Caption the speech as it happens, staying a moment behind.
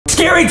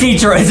scary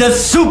teacher is a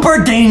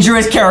super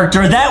dangerous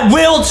character that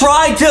will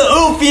try to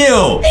oof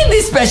you. In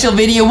this special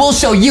video, we'll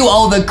show you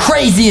all the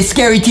craziest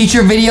scary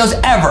teacher videos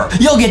ever.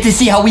 You'll get to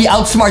see how we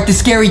outsmart the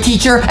scary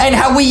teacher and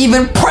how we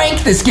even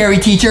prank the scary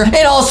teacher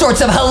in all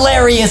sorts of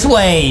hilarious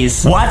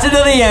ways. Watch it to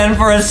the end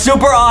for a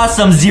super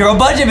awesome zero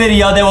budget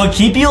video that will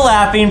keep you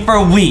laughing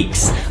for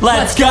weeks.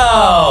 Let's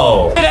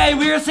go. Today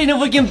we are seeing if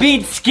we can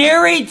beat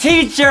scary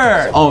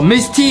teacher. Oh,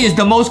 Miss T is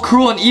the most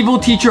cruel and evil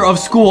teacher of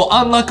school.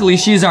 Unluckily,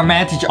 she is our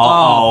math teacher.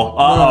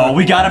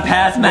 We gotta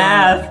pass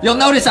math. You'll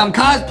notice I'm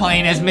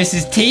cosplaying as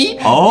Mrs. T.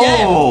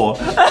 Oh.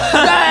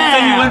 Yeah.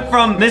 So you went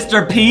from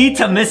Mr. P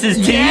to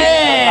Mrs. T?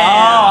 Yeah.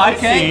 Oh, I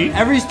see.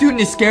 Every student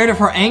is scared of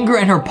her anger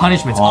and her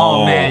punishments.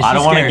 Oh man, I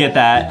don't want to get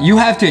that. You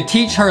have to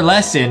teach her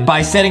lesson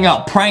by setting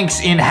up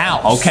pranks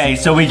in-house. Okay,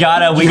 so we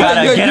gotta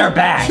get her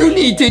back. You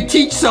need to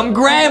teach some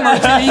grammar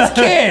to these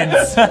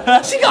kids.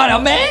 She got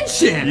a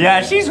mansion.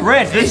 Yeah, she's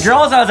rich. This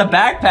girl has a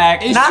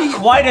backpack. Not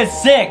quite as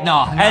sick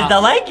as the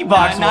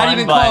LankyBox one. Not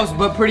even close,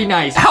 but pretty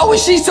nice. How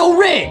is she so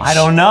rich? I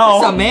don't know.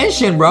 It's a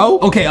mansion, bro.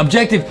 Okay,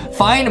 objective.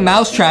 Find a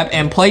mousetrap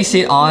and place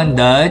it on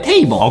the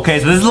table. Okay,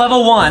 so this is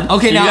level 1.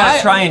 Okay, so now you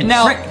gotta try and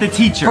trick the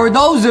teacher. For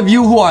those of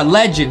you who are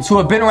legends, who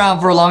have been around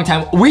for a long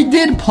time, we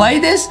did play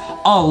this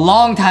a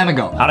long time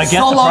ago. How'd I guess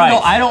so the long price?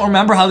 ago, I don't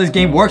remember how this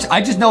game works. I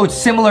just know it's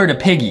similar to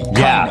Piggy.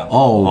 Yeah.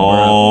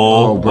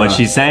 Oh, what's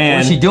she saying?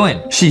 What's she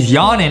doing? She's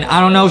yawning. I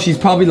don't know. She's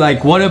probably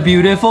like, what a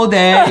beautiful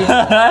day.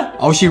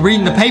 Oh, she's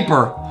reading the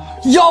paper.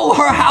 Yo,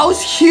 her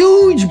house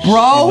huge,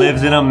 bro. She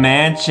lives in a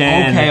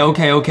mansion.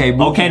 Okay.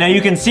 Okay, now you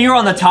can see her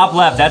on the top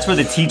left. That's where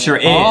the teacher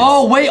is.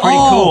 Oh, wait. Pretty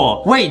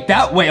cool. Wait,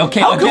 that way.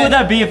 Okay. How cool would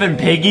that be if in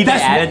Piggy they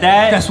added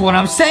that? That's what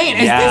I'm saying.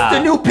 Is this the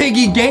new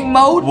Piggy game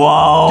mode?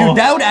 Whoa. Dude,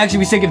 that would actually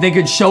be sick if they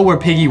could show where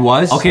Piggy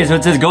was. Okay, so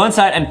it says go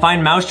inside and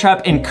find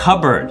mousetrap in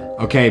cupboard.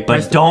 Okay,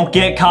 but don't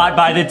get caught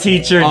by the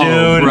teacher,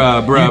 dude.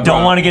 You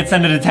don't want to get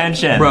sent to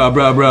detention.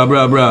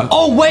 Bruh.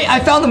 Oh, wait, I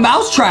found the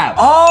mousetrap.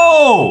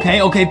 Oh.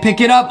 Okay, pick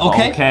it up.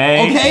 Okay,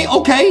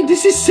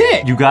 this is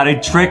sick. You gotta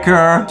trick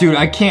her. Dude,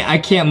 I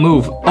can't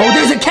move. Oh,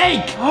 there's a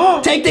cake.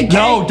 Take the cake.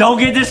 No, don't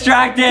get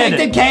distracted. Take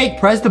the cake.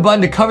 Press the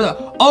button to cover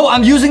the... Oh,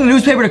 I'm using the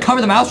newspaper to cover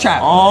the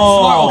mousetrap.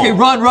 Oh. Smart. Okay,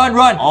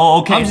 run.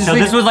 Oh, okay, so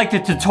this was like the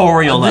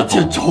tutorial level.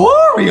 The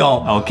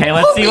tutorial? Okay,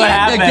 let's see what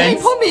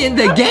happens. Put me in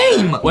the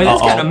game. Wait,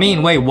 that's kind of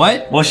mean. Wait, what?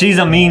 Well, she's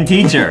a mean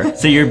teacher,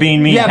 so you're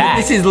being mean back. Yeah,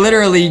 but this is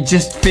literally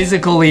just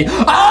physically...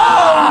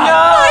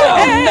 No!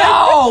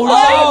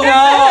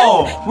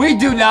 We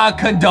do not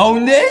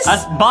condone this.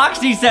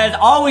 Boxy says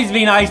always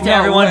be nice to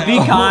everyone. Be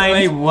kind.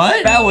 Wait,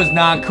 what? That was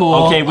not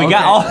cool. Okay, we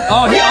got.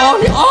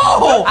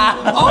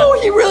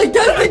 He really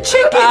does the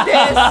chicken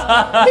dance.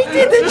 He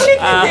did the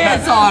chicken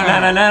dance on her.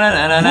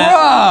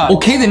 Bruh.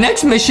 Okay, the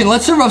next mission.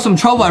 Let's serve up some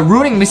trouble by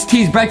ruining Miss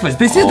T's breakfast.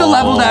 This is the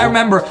level that I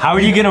remember. How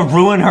are you gonna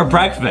ruin her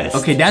breakfast?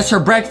 Okay, that's her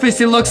breakfast.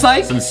 It looks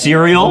like some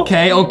cereal.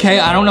 Okay.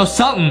 I don't know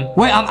something.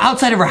 Wait, I'm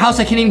outside of her house.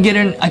 I can't even get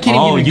in. I can't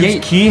even get in the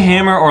gate. Key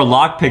hammer or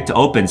lockpick to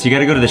open. So you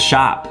gotta go to the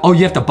shop. Oh,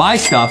 you have to buy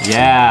stuff.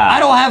 Yeah. I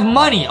don't have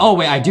money. Oh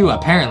wait, I do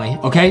apparently.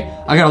 Okay,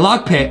 I got a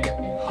lockpick.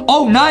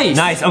 Oh, nice.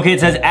 Nice. Okay, it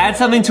says add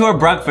something to her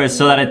breakfast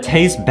so that it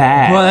tastes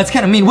bad. Well, that's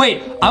kind of mean.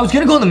 Wait, I was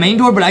gonna go in the main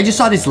door, but I just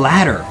saw this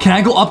ladder. Can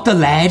I go up the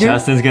ladder?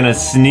 Justin's gonna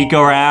sneak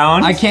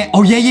around. I can't.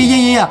 Oh,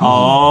 yeah.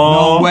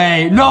 Oh.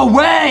 No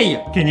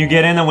way. Can you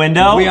get in the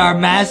window? We are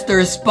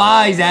master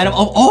spies, Adam.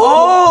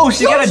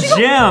 She got a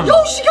gym.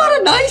 She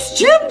got a nice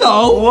gym,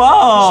 though.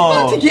 Whoa. She's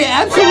about to get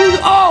absolutely...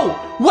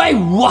 Oh. Wait,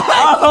 what?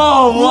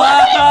 Oh,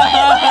 what?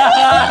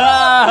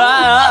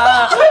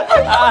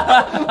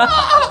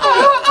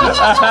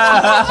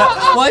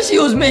 What? She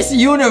was Miss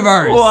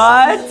Universe.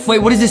 What? Wait,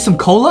 what is this? Some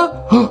cola?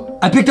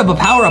 I picked up a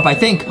power-up, I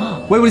think.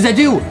 Wait, what does that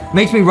do?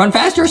 Makes me run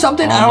faster or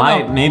something? I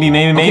don't know. Maybe.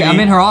 Okay, I'm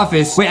in her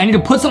office. Wait, I need to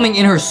put something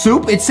in her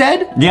soup, it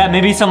said? Yeah,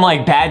 maybe some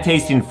like bad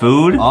tasting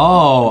food.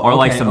 Oh, or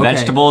like some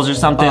vegetables or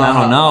something. I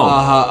don't know.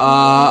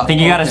 I think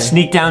you gotta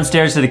sneak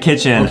downstairs to the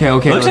kitchen.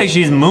 Okay. Looks like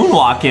she's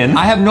moonwalking.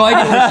 I have no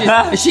idea where she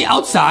is. Is she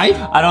outside?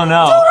 I don't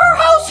know. Dude, her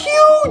house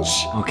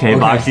huge. Okay,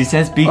 Boxy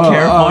says be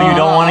careful. You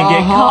don't want to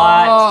get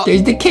caught.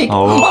 There's the cake.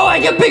 Oh, I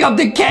can pick up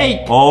the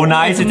cake. Oh,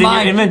 nice. It's in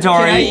your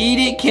inventory. Can I eat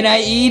it? Can I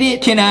eat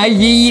it? Can I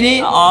eat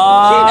it?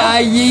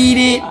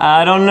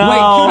 I don't know. Wait,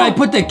 can I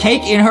put the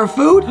cake in her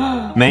food?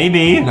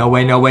 Maybe. No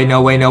way. Whoa!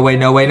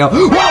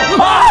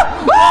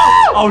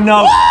 Oh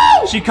no!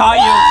 Whoa! She caught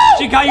you.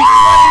 She caught you.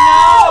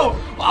 No!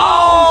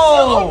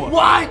 Oh!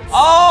 What?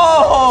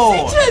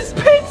 Oh! She just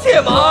picked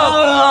him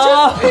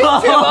up.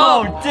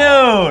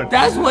 Dude.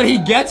 That's what he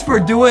gets for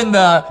doing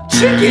the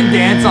chicken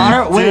dance on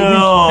her. Wait, we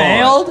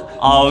failed?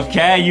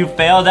 Okay, you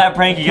failed that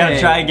prank. You gotta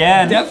try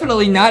again.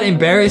 Definitely not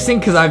embarrassing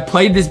because I've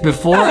played this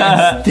before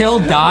and still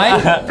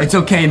died. It's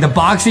okay. The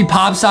Boxy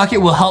Pop Socket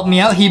will help me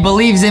out. He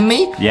believes in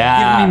me.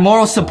 Yeah. Giving me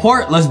moral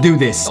support. Let's do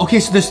this. Okay,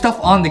 so there's stuff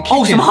on the kitchen.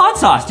 Oh, some hot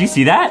sauce. Do you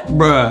see that?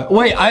 Bruh.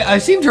 Wait, I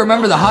seem to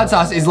remember the hot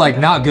sauce is like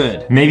not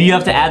good. Maybe you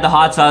have to add the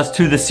hot sauce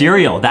to the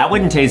cereal. That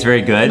wouldn't taste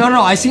very good.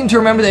 No. I seem to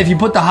remember that if you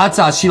put the hot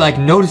sauce, she like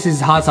notices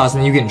hot sauce and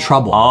then you get in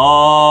trouble.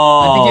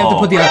 Oh. I think you have to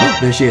put the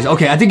other... There she is.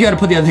 Okay, I think you have to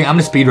put the other thing. I'm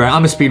gonna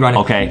speedrun.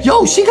 Okay.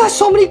 Yo, she got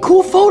so many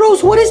cool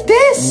photos. What is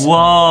this?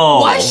 Whoa.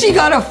 Why she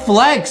got a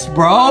flex,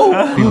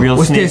 bro? Be real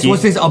What's sneaky. this?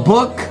 What's this? A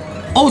book?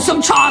 Oh,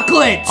 some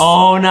chocolates.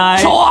 Oh,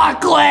 nice.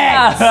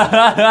 Chocolates.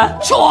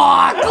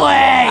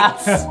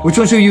 Chocolates. Which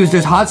one should we use?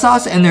 There's hot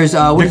sauce and there's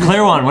The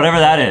clear one, whatever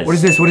that is. What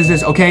is this? What is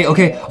this? Okay,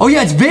 okay. Oh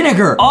yeah, it's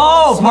vinegar.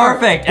 Oh, Smart.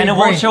 perfect. And Big it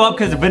won't brain. show up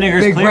because the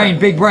vinegar's Big clear. brain,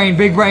 big brain,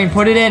 big brain.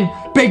 Put it in.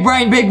 Big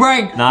brain, big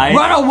brain. Nice.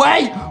 Run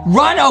away.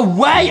 Run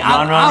away.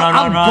 I'm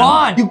run.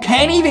 gone. You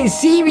can't even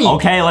see me.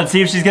 Okay, let's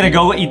see if she's gonna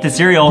go eat the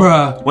cereal.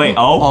 Bruh. Wait,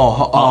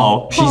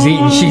 oh. She's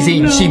eating, she's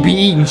eating, she be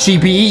eating, she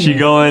be eating. She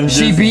going,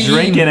 she just be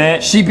drinking eating,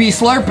 it. She be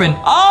slurping.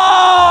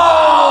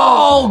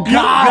 Oh! God. You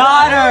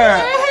got her!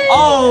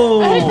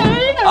 Oh!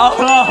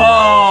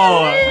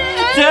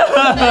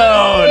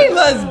 Dude!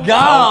 Let's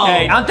go.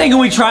 Okay, I'm thinking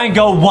we try and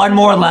go one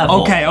more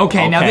level.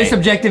 Okay. Now this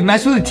objective,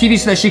 mess with the TV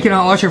so that she can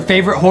watch her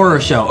favorite horror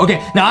show. Okay,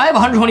 now I have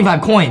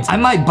 125 coins. I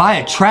might buy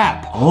a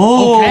trap.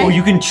 Oh, okay?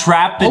 you can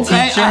trap the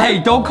teacher? Hey,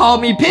 don't call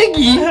me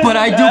piggy, but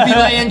I do be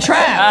laying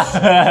traps.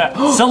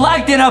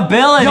 Select an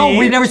ability. No,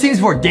 we've never seen this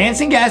before.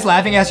 Dancing gas,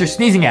 laughing gas, or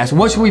sneezing gas.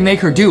 What should we make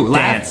her do?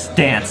 Dance.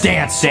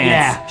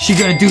 Yeah, she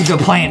gonna do the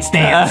plant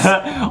stance.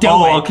 Do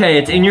it. Okay,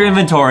 it's in your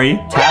inventory.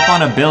 Tap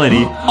on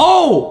ability.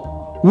 Oh!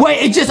 Wait,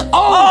 it just,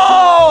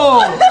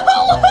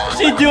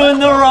 She's doing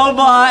the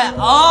robot.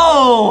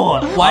 Oh!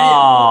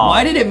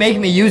 Why did it make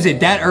me use it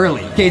that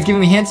early? Okay, it's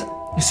giving me hints.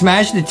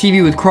 Smash the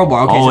TV with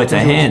crowbar. Okay, Oh, so it's a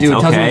tells me what to hint. do.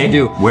 It tells me what Okay. to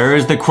do. Where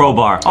is the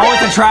crowbar? Oh,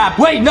 it's a trap.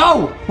 Wait,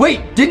 no!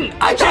 Wait, didn't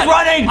I? She's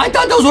running! I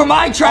thought those were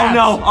my traps. Oh,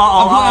 no.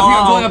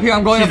 I'm going up here.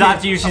 I'm going She's up here.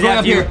 after you, she's I'm going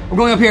after up you. here. I'm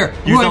going up here.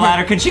 Use the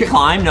ladder. Can she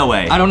climb? No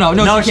way. I don't know.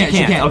 No, she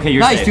can't. Okay, you're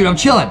nice, safe. dude. I'm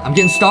chilling. I'm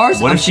getting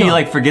stars. What I'm if she chilling.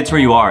 like forgets where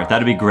you are?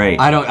 That'd be great.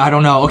 I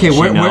don't know. Okay,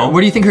 where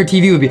do you think her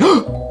TV would be?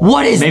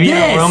 What is Maybe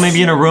this? in a room.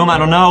 Maybe in a room. I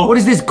don't know. What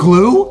is this?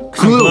 Glue?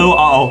 Glue.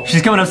 Uh-oh.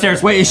 She's coming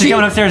upstairs. Wait, is she's she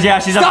coming upstairs? Yeah,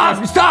 she's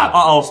upstairs. Stop!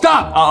 Uh-oh.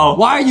 Stop! Uh-oh.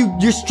 Why are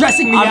you're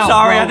stressing me out? I'm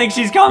sorry. Bro. I think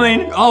she's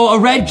coming. Oh, a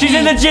red key. She's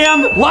in the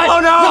gym. What? Oh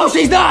no! No,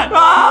 she's not.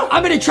 Ah!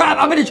 I'm in a trap.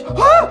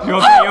 You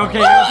okay? You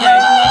okay?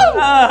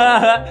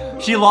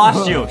 She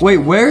lost you. Wait,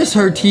 where's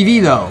her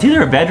TV though? It's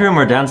either a bedroom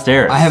or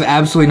downstairs. I have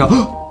absolutely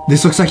no.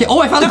 This looks like it. Oh,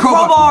 I found the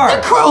crowbar.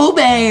 The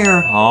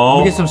crowbar. Oh.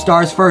 Let me get some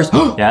stars first.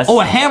 Yes. Oh,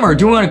 a hammer.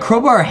 Do we want a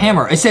crowbar or a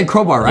hammer? It said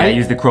crowbar, right? Yeah,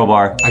 use the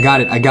crowbar. I got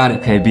it.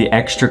 Okay, be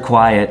extra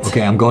quiet.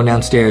 Okay, I'm going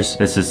downstairs.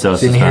 This is so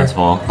It's in here.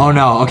 suspenseful. Oh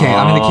no. Okay,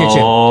 I'm in the kitchen.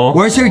 Oh.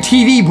 Where's her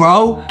TV,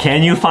 bro?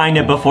 Can you find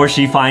it before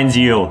she finds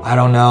you? I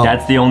don't know.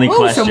 That's the only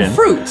question. Some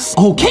fruits.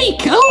 Oh,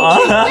 cake.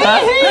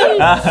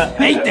 Oh, cake.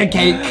 Ate the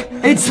cake.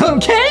 It's some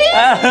cake.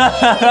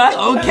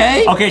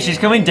 Okay. Okay, she's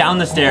coming down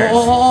the stairs.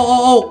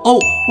 Oh,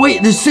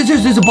 wait, there's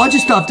scissors, there's a bunch of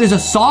stuff, there's a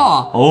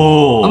saw.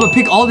 Oh. I'm gonna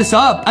pick all this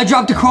up. I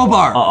dropped a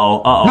crowbar.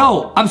 Uh-oh.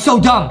 No, I'm so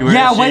dumb. Where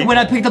Yeah, is she? when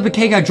I picked up the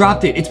cake, I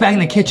dropped it. It's back in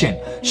the kitchen.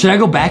 Should I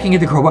go back and get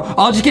the crowbar?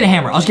 I'll just get a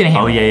hammer.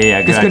 Oh,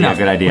 yeah.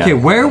 Good idea. Okay,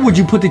 where would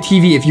you put the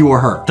TV if you were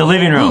her? The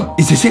living room.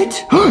 Is this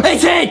it?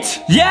 It's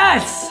it!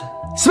 Yes!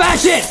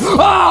 Smash it! Oh!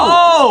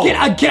 Oh! Can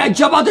I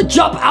jump out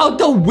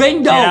the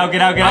window?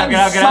 Get out.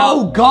 I'm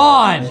so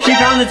gone. She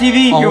found the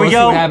TV. Here we let's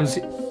go. see what happens.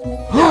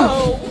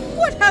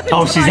 What happened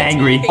Oh, to she's my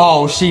angry. TV?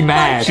 Oh, she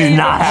mad. She's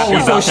not happy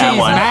so about she's that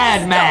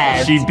one.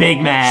 mad. She's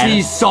big mad.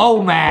 She's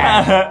so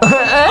mad.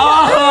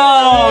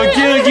 Oh,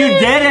 dude, you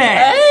did it.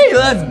 Hey,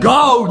 let's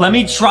go. Let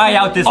me try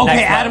out this Okay,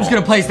 next level. Adam's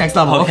gonna place next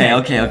level. Okay.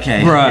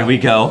 Bruh. Here we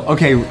go.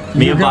 Okay,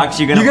 Me and Box,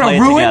 you're gonna play it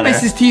ruin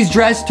together. Mrs. T's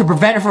dress to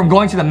prevent her from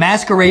going to the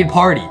masquerade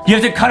party. You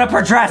have to cut up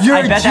her dress. You're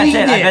I bet a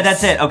genius.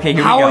 that's it. Okay, here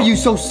we go. How are you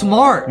so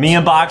smart? Me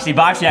and Boxy.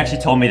 Boxy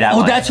actually told me that Oh,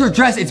 one. that's her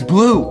dress. It's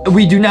blue.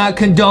 We do not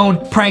condone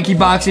pranky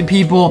boxing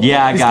people.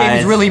 Yeah, this game guys.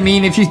 is really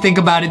mean if you think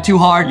about it too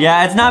hard.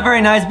 Yeah, it's not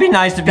very nice. Be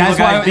nice to people, That's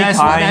guys. why. Be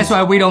kind. That's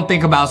why we don't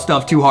think about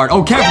stuff too hard.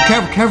 Oh,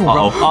 careful,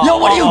 bro. Uh-oh. Yo,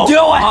 what are you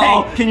doing?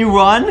 Uh-oh. Can you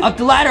run? Up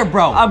the ladder,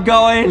 bro. I'm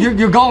going.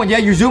 You're going. Yeah,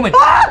 you're zooming.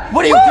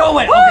 What are you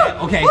doing?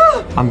 Okay.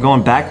 I'm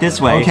going back this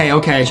way.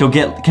 Okay. She'll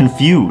get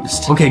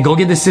confused. Okay, go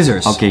get the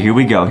scissors. Okay, here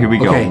we go.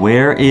 Okay.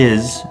 Where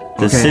is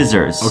the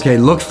scissors? Okay,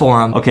 look for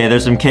them. Okay,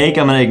 there's some cake.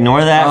 I'm gonna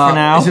ignore that for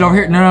now. Is it over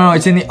here? No.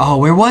 It's in the. Oh,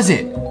 where was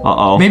it?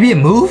 Uh-oh. Maybe it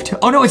moved?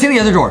 Oh, no, it's in the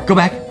other door. Go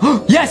back.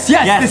 Yes,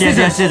 the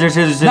scissors.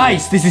 Scissors.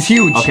 Nice, this is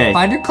huge. Okay.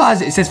 Find her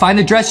closet. It says find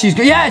the dress she's...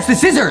 Yeah, it's the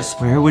scissors.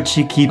 Where would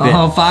she keep it?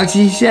 Oh,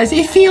 Foxy says,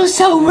 it feels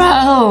so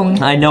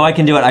wrong. I know I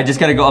can do it. I just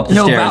gotta go up the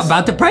No, stairs.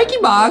 about the pranky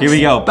box. Here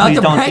we go. About Please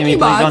the don't see pranky me.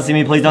 box. Please don't see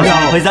me. Please don't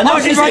see me. Please don't. No,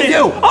 she's running.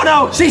 You. Oh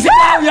no. She's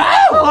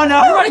Oh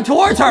no. You're running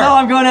towards her. No,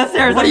 I'm going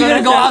upstairs. What, are you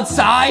gonna go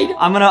outside?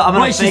 I'm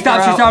gonna Wait, she fake her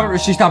out.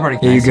 stopped. She stopped running.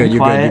 Yeah, Nice and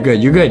quiet.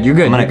 You're good.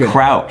 I'm gonna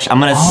crouch. I'm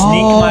gonna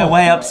sneak my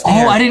way upstairs.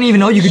 Oh, I didn't even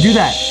know you could do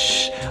that.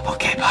 Shh.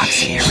 Okay,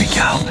 Boxy, here we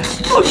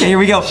go. Okay, here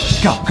we go.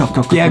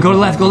 Go. Yeah, go to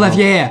left.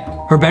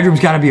 Yeah. Her bedroom's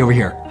gotta be over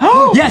here.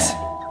 Yes.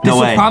 This No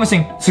way. looks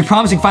promising. This looks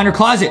promising. Find her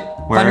closet.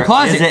 Find her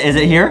closet. Is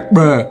it here?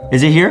 Bruh.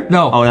 Is it here?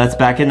 No. Oh, that's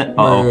back in the...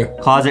 Uh-oh.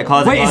 Closet.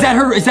 Wait, is that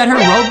her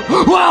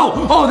robe? Wow!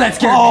 Oh, that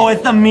scared me. Oh,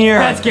 it's the mirror.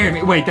 That scared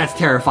me. Wait, that's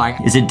terrifying.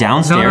 Is it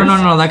downstairs?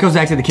 No. That goes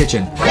back to the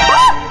kitchen.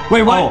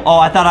 Wait, what? Oh,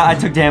 I thought I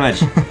took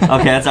damage.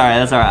 Okay, that's all right.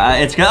 That's all right.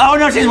 It's good. Oh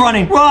no, she's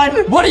running.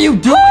 Run! What are you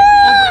doing?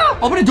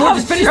 Open the door. I'm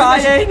Just finish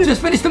trying. the mission.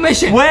 Just finish the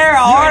mission. Where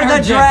are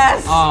the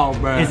dress? Oh,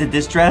 bro. Is it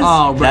this dress?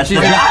 Oh, bro. That's the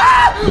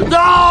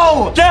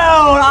No! Dude,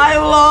 I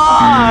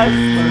lost!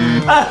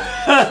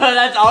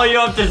 That's all you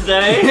have to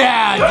say?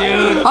 Yeah,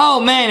 dude. Oh,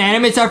 man,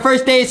 Adam, it's our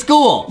first day of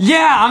school.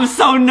 Yeah, I'm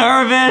so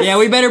nervous. Yeah,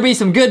 we better be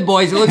some good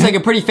boys. It looks like a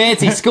pretty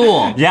fancy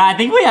school. Yeah, I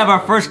think we have our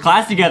first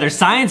class together,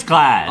 science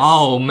class.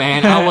 Oh,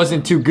 man, I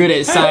wasn't too good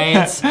at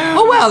science.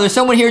 Oh, wow, there's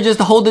someone here just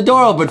to hold the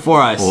door open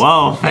for us.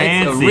 Whoa,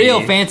 fancy. It's a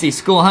real fancy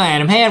school, huh,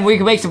 Adam? Hey, we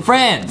can make some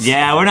friends.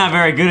 Yeah, we're not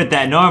very good at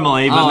that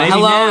normally, but maybe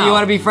hello, now. you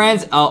want to be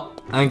friends? Oh.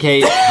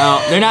 Okay,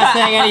 they're not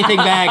saying anything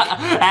back.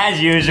 As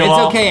usual. It's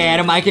okay,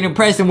 Adam. I can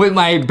impress them with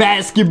my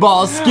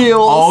basketball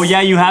skills. Oh, yeah,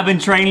 you have been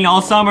training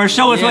all summer.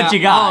 Show us what you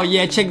got. Oh,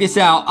 yeah, check this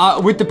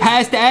out. With the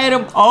pass to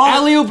Adam. Oh.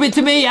 Alley-oop it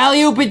to me.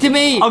 Alley-oop it to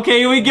me. Okay,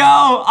 here we go.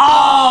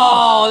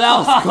 Oh, that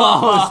was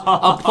close.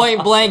 A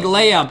point-blank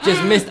layup.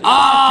 Just missed. Oh. Come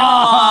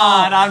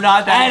on, I'm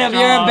not that Adam,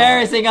 strong. you're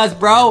embarrassing us,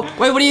 bro.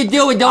 Wait, what are you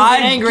doing? Don't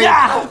get angry.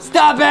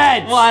 Stop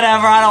it.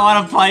 Whatever, I don't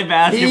want to play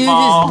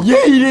basketball. You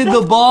just yeeted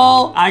the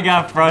ball. I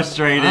got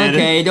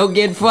frustrated. Okay, don't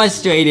get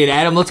frustrated,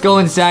 Adam. Let's go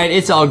inside.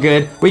 It's all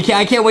good.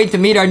 I can't wait to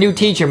meet our new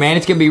teacher, man.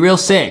 It's gonna be real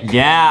sick.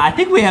 Yeah, I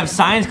think we have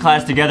science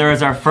class together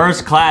as our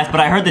first class, but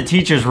I heard the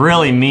teacher's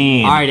really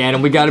mean. All right,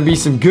 Adam, we gotta be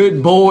some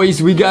good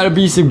boys. We gotta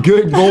be some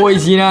good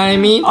boys, you know what I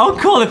mean? Oh,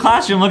 cool. The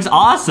classroom looks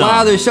awesome.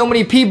 Wow, there's so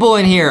many people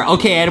in here.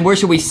 Okay, Adam, where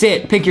should we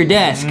sit? Pick your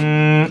desk.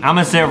 I'm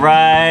gonna sit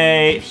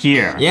right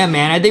here. Yeah,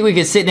 man, I think we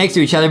could sit next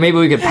to each other. Maybe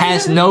we could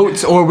pass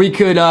notes, or we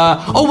could,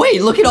 Oh,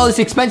 wait, look at all this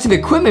expensive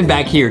equipment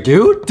back here,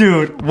 dude.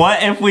 Dude,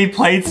 what if we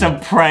played some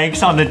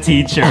pranks on the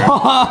teacher?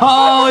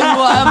 Oh, you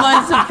want to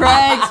play some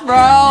pranks,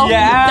 bro?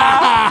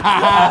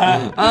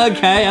 Yeah.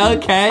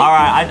 Okay. All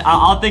right,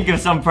 I'll think of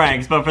some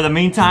pranks, but for the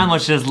meantime,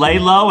 let's just lay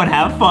low and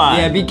have fun.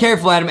 Yeah, be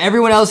careful, Adam.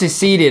 Everyone else is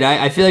seated.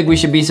 I feel like we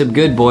should be some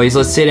good boys.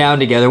 Let's sit down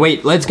together.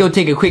 Wait, let's go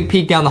take a quick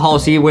peek down the hall,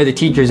 see where the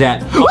teacher's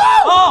at.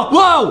 Oh!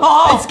 Whoa!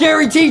 Oh! It's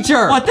scary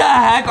teacher! What the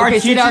heck? Our Okay,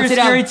 sit down, teacher's sit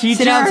scary down. teacher?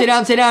 Sit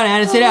down,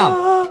 Adam, sit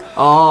down.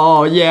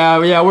 Oh,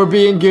 yeah, we're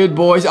being good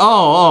boys.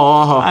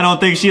 Oh. I don't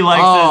think she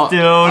likes us,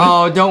 dude.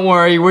 Oh, don't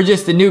worry. We're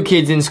just the new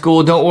kids in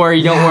school. Don't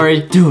worry.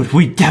 Dude,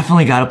 we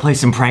definitely gotta play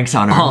some pranks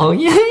on her. Oh,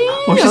 yeah.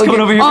 Oh, she's coming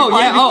over here.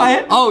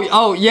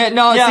 Yeah.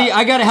 No, Yeah. see,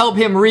 I gotta help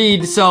him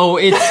read, so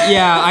it's,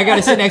 I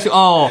gotta sit next to,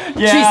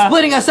 Yeah. She's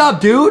splitting us up,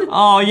 dude.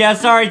 Oh, yeah,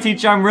 sorry,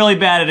 teacher. I'm really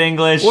bad at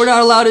English. We're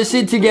not allowed to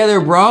sit together,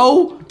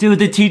 bro. Dude,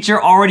 the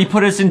teacher already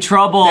put us in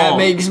trouble. That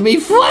makes me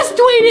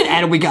frustrated.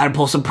 Adam, we gotta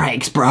pull some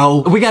pranks, bro.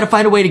 We gotta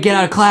find a way to get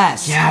out of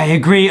class. Yeah, I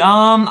agree.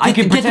 I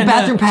can Get the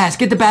bathroom pass.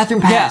 Get the bathroom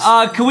pass.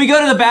 Yeah, can we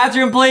go to the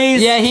bathroom,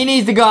 please? Yeah, he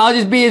needs to go. I'll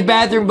just be his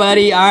bathroom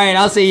buddy. All right,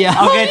 I'll see ya.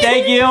 Okay,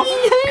 thank you.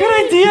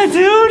 Good idea,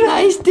 dude.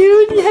 Nice,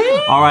 dude.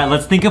 Yeah. All right,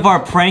 let's think of our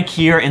prank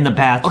here in the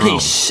bathroom. Okay,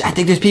 shh. I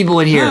think there's people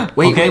in here.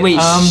 Wait, Okay,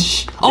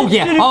 shh. Oh,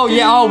 yeah.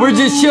 Oh, we're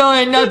just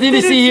chilling. Nothing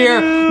to see here.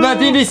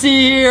 Nothing to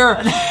see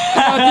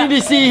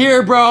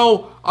here,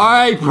 bro. All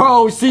right,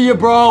 bro. See ya,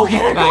 bro.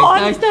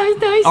 Nice.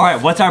 All right,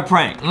 what's our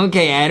prank?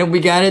 Okay, Adam, we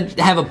gotta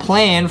have a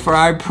plan for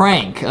our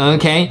prank,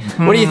 okay?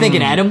 What are you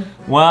thinking, Adam?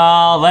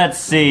 Well, let's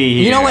see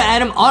here. You know what,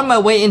 Adam? On my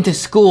way into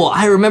school,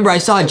 I remember I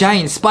saw a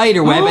giant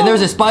spider web, and there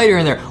was a spider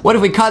in there. What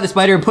if we caught the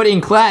spider and put it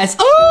in class?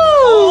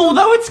 Oh,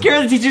 that would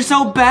scare the teacher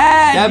so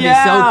bad. That'd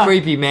be so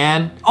creepy,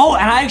 man. Oh,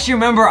 and I actually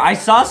remember I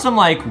saw some,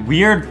 like,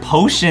 weird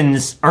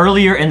potions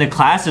earlier in the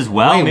class as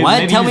well. Wait, what?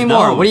 Maybe Tell me use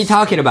more. those. What are you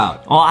talking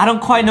about? Well, I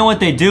don't quite know what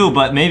they do,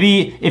 but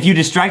maybe if you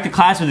distract the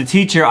class with the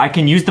teacher, I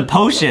can use the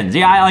potions.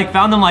 Yeah, I, like,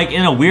 found them, like,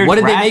 in a weird What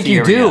did they make grassy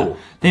you area. do?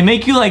 They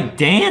make you, like,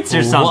 dance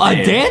or something. Well,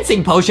 a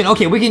dancing potion?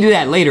 Okay, we can do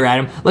that later,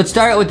 Adam. Let's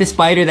start with the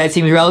spider. That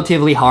seems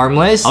relatively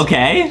harmless.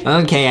 Okay.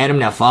 Okay, Adam,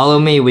 now follow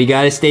me. We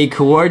gotta stay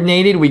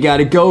coordinated. We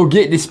gotta go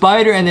get the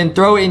spider and then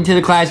throw it into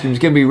the classroom.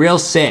 It's gonna be real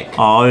sick.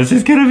 Oh, this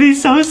is gonna be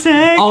so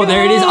sick. Oh,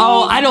 there it is.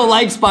 Oh, I don't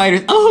like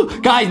spiders. Oh,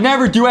 guys,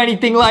 never do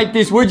anything like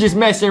this. We're just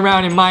messing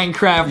around in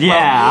Minecraft, bro.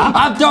 Yeah.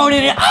 I'm throwing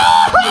it in.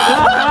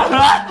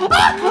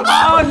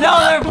 Oh, no,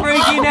 they're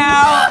freaking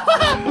out.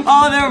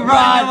 Oh, they're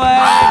running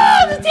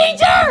away. The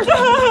teacher!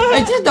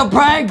 It's just a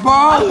prank,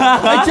 bro.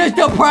 It's just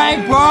a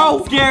prank,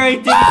 bro. Scary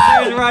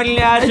teacher's running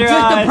after us. It's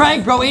just a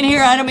prank, bro. In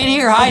here, Adam. In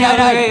here.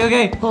 Hide.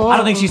 Okay. I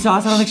don't think she saw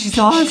us.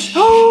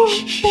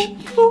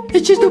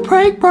 It's just a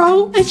prank,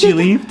 bro. Did she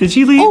leave?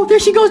 Oh, there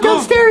she goes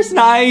downstairs.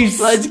 Nice.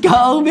 Let's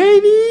go,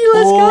 baby.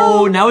 Let's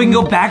Oh, go. now we can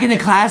go back in the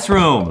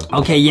classroom.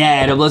 Okay, yeah,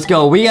 Adam. Let's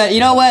go. We got. You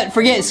know what?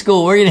 Forget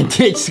school. We're gonna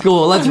ditch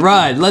school. Let's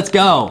run. Let's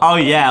go. Oh,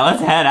 yeah.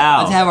 Let's head out.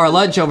 Let's have our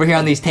lunch over here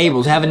on these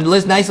tables. Having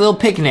a nice little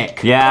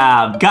picnic.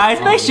 Yeah.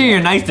 Guys, make sure you're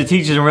nice to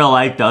teachers in real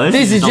life, though.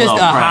 This is a just a little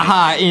prank.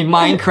 haha in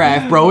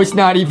Minecraft, bro. It's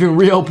not even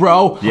real,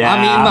 bro. Yeah.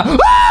 I mean,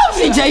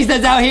 she chased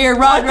us out here.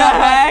 Run, What the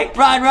heck?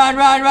 run,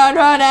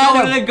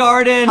 Adam. Go to the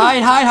garden.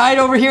 Hide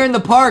over here in the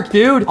park,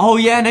 dude. Oh,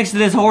 yeah, next to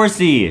this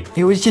horsey.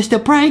 It was just a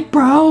prank,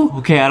 bro.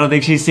 Okay, I don't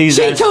think she sees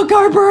She us. took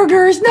our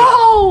burgers.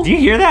 No. Do you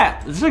hear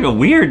that? It's like a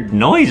weird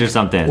noise or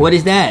something. What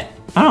is that?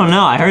 I don't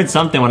know. I heard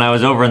something when I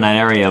was over in that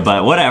area,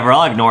 but whatever.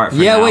 I'll ignore it for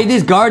now. Yeah, wait,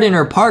 this garden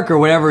or park or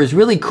whatever is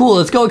really cool.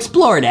 Let's go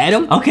explore it,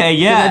 Adam. Okay,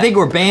 yeah. I think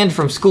we're banned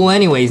from school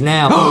anyways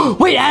now.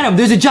 Wait, Adam,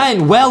 there's a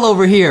giant well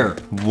over here.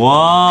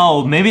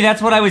 Whoa, maybe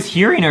that's what I was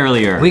hearing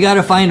earlier. We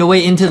gotta find a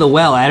way into the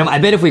well, Adam. I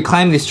bet if we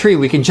climb this tree,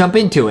 we can jump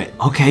into it.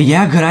 Okay,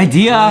 yeah, good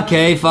idea.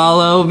 Okay,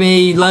 follow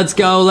me. Let's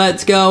go,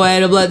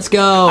 Adam, let's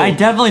go. I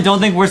definitely don't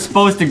think we're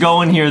supposed to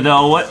go in here,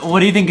 though. What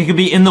do you think it could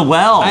be in the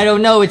well? I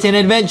don't know. It's an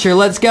adventure.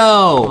 Let's go.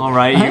 All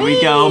right, here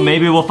we go.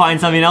 Maybe we'll find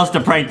something else to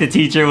prank the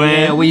teacher with.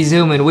 Yeah, we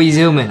zoom in.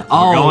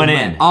 Oh, we're going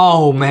man. in.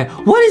 Oh, man.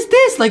 What is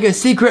this? Like a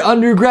secret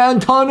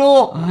underground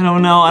tunnel? I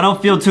don't know. I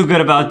don't feel too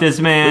good about this,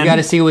 man. We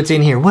gotta see what's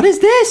in here. What is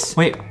this?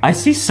 Wait, I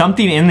see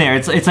something in there.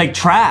 It's like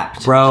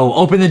trapped. Bro,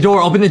 open the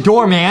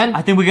door, man.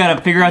 I think we gotta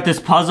figure out this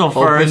puzzle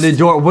first. Open the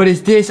door. What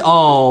is this?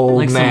 Oh,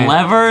 like man. some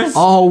levers?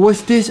 Oh,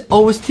 what's this?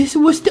 What's this?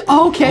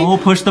 Oh, okay. Oh,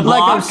 push the block.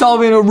 Like I'm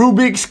solving a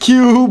Rubik's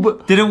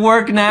Cube. Did it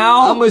work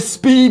now? I'm a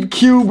speed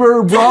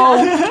cuber,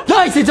 bro.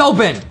 Nice, it's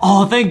open.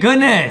 Oh, thank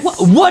goodness.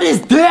 What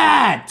is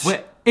that?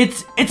 Wait,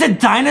 it's a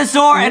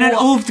dinosaur and an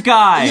oofed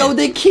guy. Yo,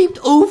 they keep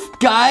oof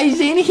guys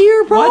in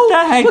here, bro. What the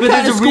heck? But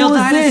there's a real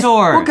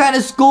dinosaur. What kind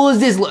of school is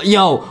this?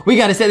 Yo, we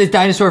gotta set this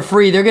dinosaur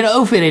free. They're gonna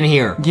oof it in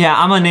here. Yeah,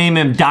 I'm gonna name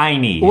him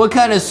Diney. What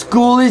kind of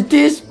school is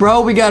this,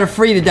 bro? We gotta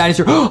free the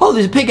dinosaur. Oh,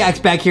 there's a pickaxe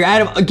back here.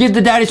 Adam, give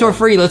the dinosaur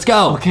free. Let's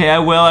go. Okay, I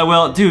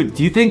will. Dude,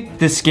 do you think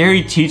the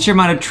scary teacher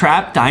might have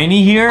trapped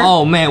Diney here?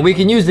 Oh, man, we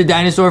can use the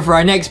dinosaur for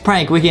our next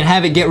prank. We can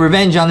have it get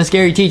revenge on the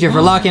scary teacher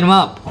for locking him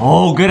up.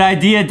 Oh, good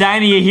idea,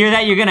 Diney. You hear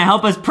that? You're gonna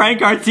help us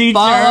prank our teacher.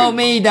 Follow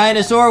me,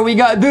 dinosaur. We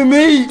got the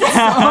meat.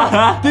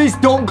 This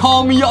don't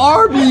call me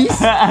Arby's,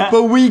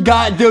 but we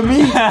got the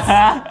meat.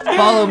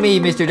 Follow me,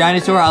 Mr.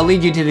 Dinosaur. I'll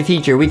lead you to the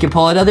teacher. We can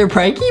pull another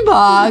pranky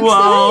box.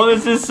 Whoa,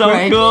 this is so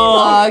pranky cool.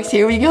 Box.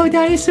 Here we go,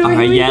 dinosaur. All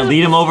right, yeah,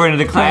 lead him over into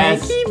the class.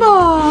 Pranky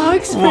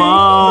box.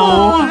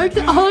 Whoa.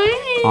 Pranky box.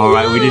 All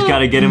right, we just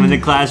gotta get him in the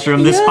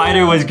classroom. The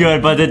spider was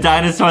good, but the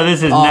dinosaur,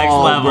 this is next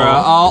level.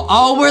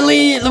 Bro.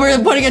 We're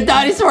putting a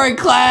dinosaur in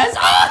class.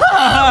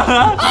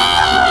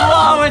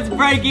 Whoa, it's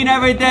breaking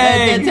everything.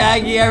 It's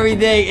attacking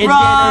everything. It's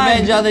Run. getting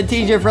revenge on the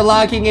teacher for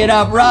locking it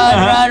up.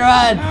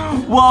 Run.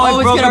 Whoa,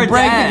 it's gonna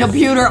break the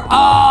computer.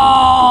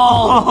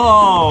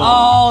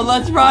 Oh,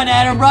 let's run,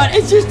 Adam, run.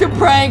 It's just a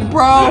prank,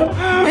 bro.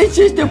 It's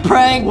just a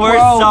prank, bro. We're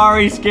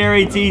sorry,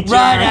 scary teacher.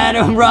 Run,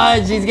 Adam,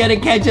 run. She's gonna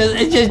catch us.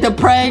 It's just a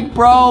prank,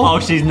 bro. Oh,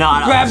 she's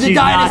not. Grab the she's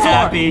dinosaur. Not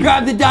happy.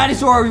 Grab the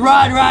dinosaur.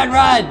 Run.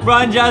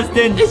 Run,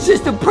 Justin. It's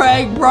just a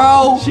prank,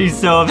 bro. She's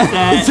so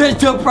upset. It's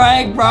just a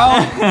prank,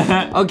 bro.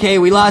 Okay,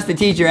 we lost the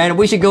teacher, Adam.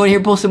 We should go in here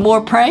and pull some more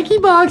pranky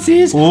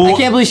boxes. Ooh. I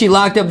can't believe she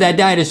locked up that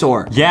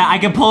dinosaur. Yeah, I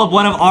can pull up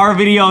one of our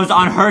videos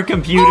on her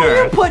computer. Oh,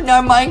 you're putting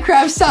our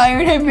Minecraft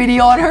Siren Head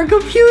video on her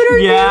computer.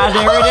 Yeah,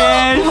 there it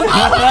is.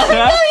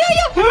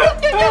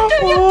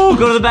 Ooh,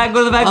 go to the back.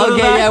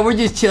 Okay, yeah, we're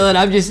just chilling.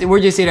 We're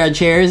just in our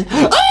chairs.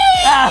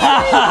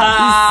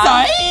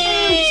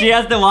 She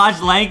has to watch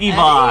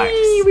LankyBox.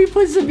 Hey, we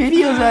put some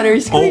videos on her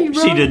screen,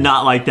 bro. She did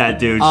not like that,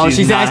 dude. Oh,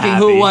 she's asking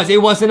who it was. It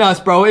wasn't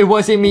us, bro. It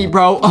wasn't me,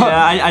 bro.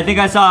 Yeah, I think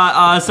I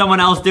saw someone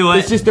else do it.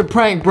 It's just a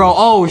prank, bro.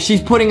 Oh,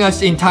 she's putting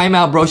us in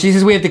timeout, bro. She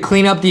says we have to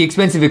clean up the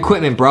expensive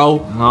equipment, bro.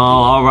 Oh,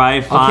 all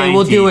right, fine, okay,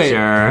 we'll do it.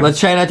 teacher. Let's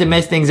try not to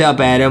mess things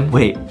up, Adam.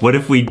 Wait, what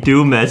if we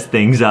do mess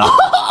things up?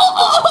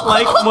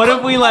 Like, what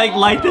if we,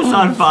 light this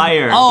on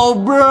fire? Oh,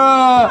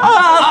 bruh.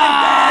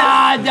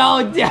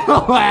 Don't do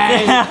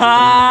it.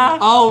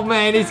 Oh,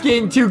 man, it's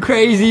getting too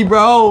crazy,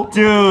 bro.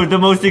 Dude, the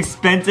most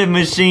expensive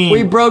machine.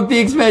 We broke the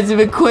expensive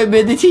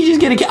equipment. The teacher's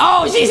gonna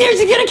oh, she's here.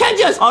 She's gonna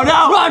catch us. Oh,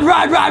 no. Run.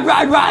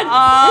 It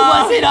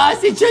wasn't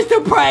us. It's just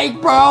a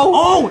prank, bro.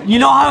 Oh, you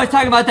know how I was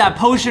talking about that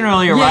potion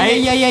earlier, right?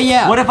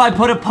 Yeah. What if I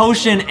put a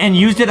potion and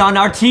used it on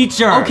our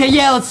teacher? Okay,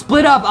 yeah, let's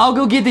split up. I'll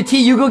go get the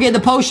tea. You go get the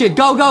potion.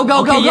 Go.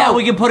 Okay, yeah,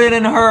 we can put it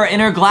in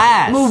her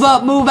glass. Move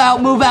up, move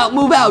out.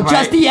 Right.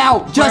 Justy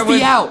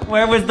out.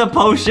 Where was the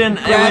potion?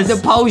 Grab the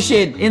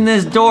potion. In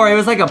this door. It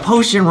was like a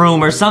potion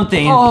room or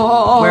something.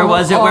 Where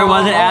was it,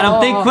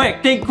 Adam?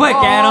 Think quick,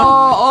 Adam.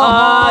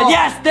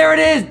 Yes, there it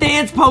is.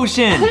 Dance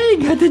potion. Hey,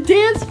 got the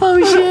dance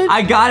potion.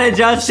 I got it,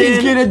 Justin.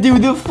 She's gonna do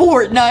the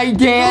Fortnite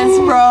dance,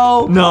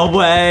 bro. No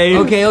way.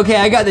 Okay,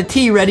 I got the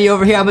tea ready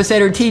over here. I'm gonna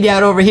set her tea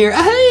down over here.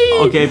 Hey.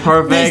 Okay,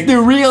 perfect. This the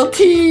real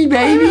tea,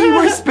 baby.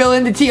 We're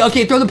spilling the tea.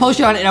 Okay, throw the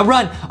potion on it. Now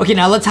run. Okay,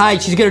 now let's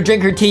hide. She's gonna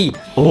drink her tea.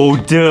 Oh,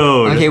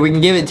 dude. Okay, we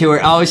can give it to her.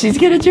 Oh, she's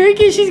gonna drink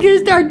it. She's gonna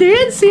start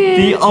dancing.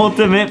 The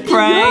ultimate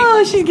prank.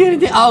 Oh, she's gonna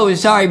oh,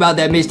 sorry about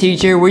that, Miss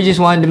Teacher. We just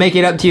wanted to make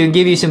it up to you and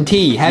give you some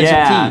tea. Have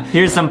some tea.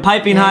 Here's some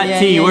piping hot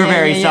tea. We're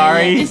very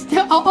sorry. She's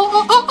dancing.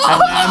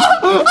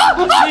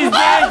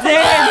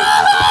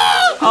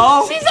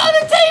 Oh. She's on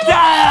the table.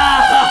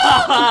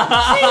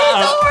 She hit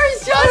the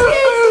horse,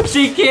 Justin.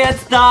 She can't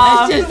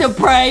stop. It's just a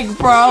prank,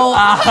 bro.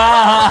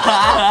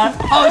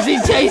 Oh,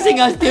 she's chasing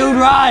us, dude.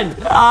 Run.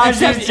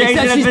 She's chasing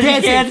us, but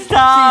she can't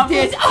stop.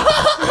 She's dancing.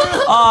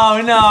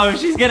 Oh, no.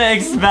 She's going to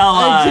expel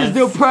us. It's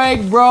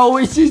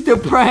just a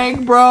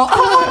prank, bro.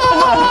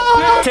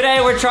 Today,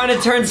 we're trying to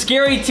turn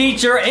Scary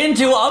Teacher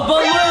into a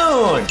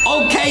balloon.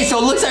 Okay, Okay, so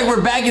it looks like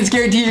we're back in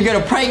Scary Teacher Gonna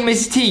Prank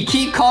Miss T.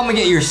 Keep calm and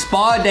get your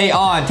spa day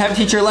on. Time to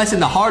teach her a lesson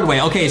the hard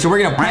way. Okay, so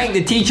we're gonna prank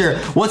the teacher.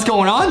 What's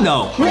going on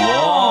though?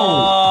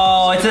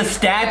 Whoa, it's a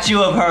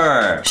statue of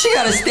her. She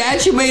got a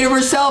statue made of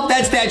herself.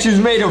 That statue's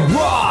made of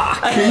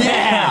rock.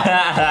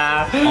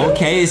 Yeah.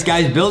 Okay, this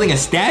guy's building a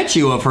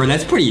statue of her.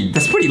 That's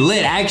pretty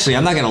lit, actually.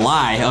 I'm not gonna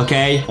lie.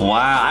 Okay.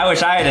 Wow, I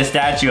wish I had a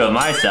statue of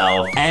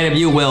myself. Adam,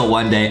 you will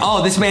one day.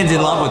 Oh, this man's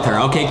in love with her.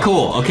 Okay,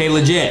 cool. Okay,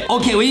 legit.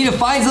 Okay, we need to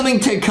find something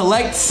to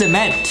collect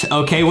cement.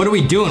 Okay, what are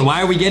we doing?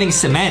 Why are we getting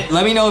cement?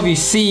 Let me know if you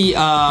see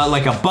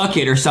like a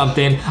bucket or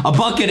something. A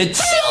bucket of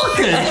silk.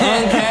 Okay.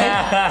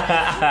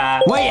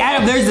 Wait,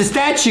 Adam, there's the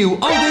statue.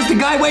 Oh, there's the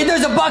guy. Wait,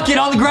 there's a bucket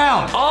on the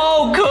ground.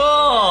 Oh,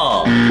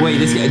 cool. Wait,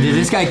 did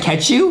this guy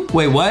catch you?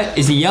 Wait, what?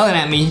 Is he yelling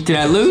at me? Did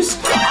I lose?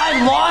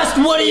 I lost?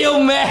 What do you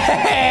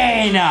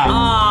mean?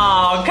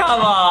 Oh, come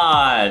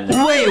on.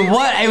 Wait,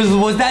 what?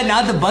 Was that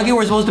not the bucket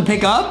we're supposed to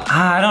pick up?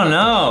 I don't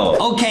know.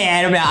 Okay,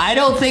 Adam, I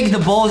don't think the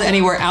bowl's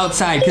anywhere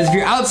outside, because if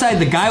you're outside,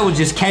 the guy will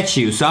just catch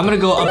you. So I'm gonna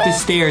go up the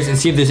stairs and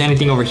see if there's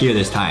anything over here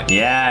this time.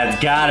 Yeah, it's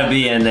gotta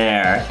be in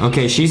there.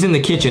 Okay, she's in the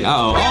kitchen.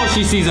 Uh-oh. Oh,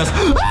 she sees us.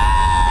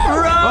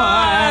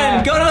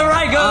 Run! Go to the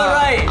right, go to the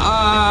right.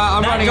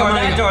 I'm running.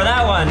 That door,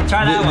 that one.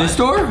 Try that one. This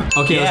door?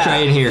 Okay, let's try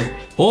in here.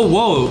 Oh,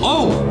 whoa.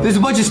 Oh, there's a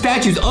bunch of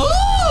statues. Oh!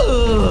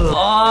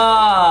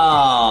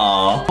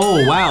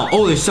 Oh, wow.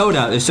 Oh, there's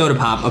soda. There's soda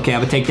pop. Okay,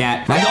 I'm gonna take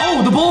that.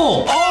 Oh, the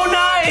bowl. Oh,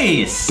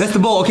 nice. That's the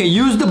bowl. Okay,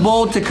 use the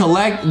bowl to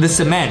collect the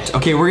cement.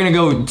 Okay, we're gonna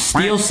go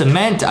steal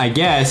cement, I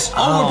guess.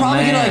 Oh, we're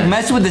probably gonna like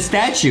mess with the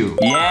statue.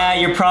 Yeah,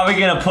 you're probably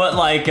gonna put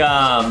like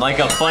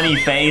a funny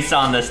face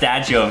on the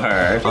statue of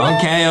her.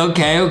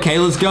 Okay.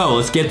 Let's go.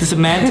 Let's get the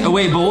cement. Oh,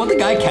 wait, but won't the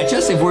guy catch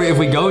us if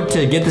we go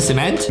to get the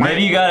cement?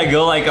 Maybe you gotta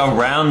go like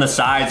around the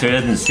side so he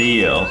doesn't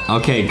see you.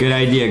 Okay, good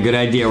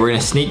idea. We're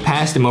gonna sneak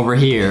past him over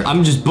here.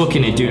 I'm just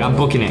booking it, dude. I'm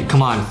booking it.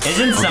 Come on.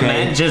 Isn't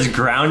cement just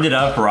grounded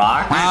up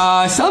rock?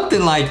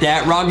 Something like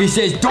that. Rocky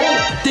says, don't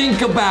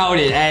think about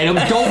it, Adam.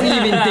 Don't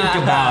even think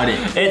about it.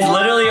 It's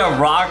literally a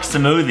rock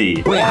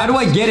smoothie. Wait, how do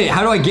I get it?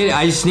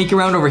 I just sneak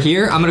around over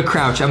here? I'm gonna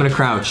crouch.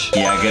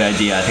 Yeah, good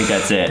idea. I think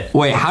that's it.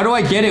 Wait, how do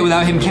I get it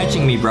without him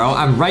catching me, bro?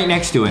 I'm right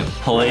next to him.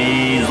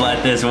 Please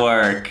let this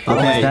work. Okay.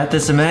 Oh, is that the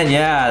cement?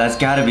 Yeah, that's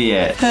gotta be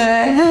it.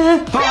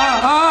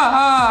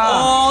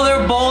 Oh,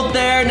 they're both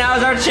there.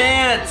 Now's our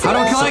chance. How do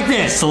I collect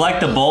this? Select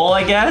the bowl,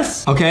 I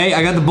guess. Okay,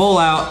 I got the bowl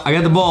out. Oh, no.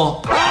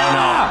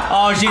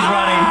 Oh, she's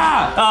running.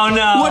 Oh,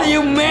 no. What do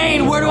you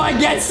mean? Where do I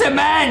get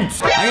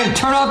cement? I gotta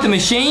turn off the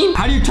machine?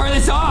 How do you turn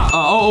this off?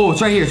 Oh,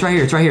 it's right here.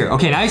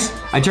 Okay, nice.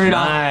 I turned it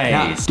off.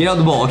 Now, get out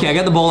the bowl. Okay, I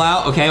got the bowl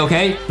out.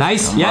 Okay.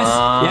 Nice. Yes. Come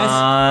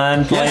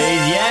on, please.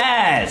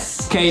 Yes.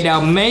 Okay, now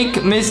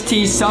make Miss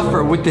T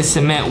suffer with the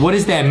cement. What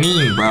does that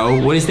mean,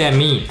 bro? What does that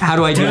mean? How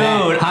do I do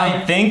that? Dude,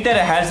 I think that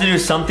it has to do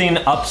something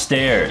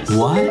upstairs.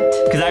 What?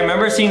 Because I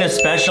remember seeing a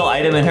special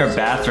item in her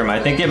bathroom. I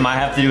think it might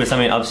have to do with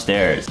something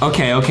upstairs.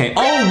 Okay.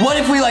 Oh, what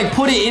if we like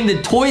put it in the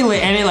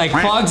toilet and it like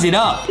clogs it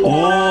up?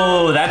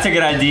 Oh, that's a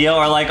good idea.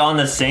 Or like on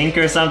the sink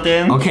or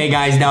something. Okay,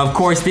 guys, now of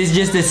course this is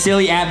just a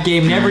silly app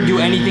game. Never do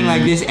anything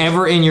like this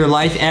ever in your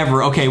life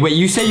ever. Okay, wait,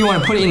 you said you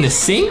want to put it in the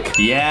sink?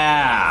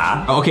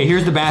 Yeah. Okay,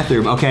 here's the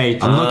bathroom. Okay,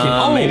 I'm looking.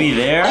 Oh, maybe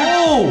there?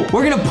 Oh,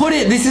 we're gonna put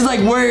it. This is like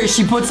where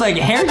she puts like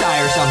hair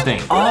dye or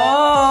something.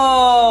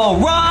 Oh,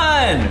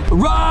 run!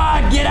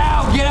 Get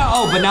out.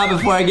 Oh, but not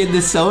before I get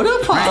the soda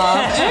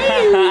pop.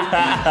 Hey,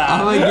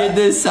 I'm gonna get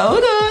this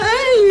soda.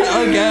 Hey.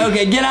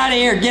 Okay, get out of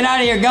here.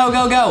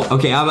 Go.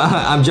 Okay,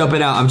 I'm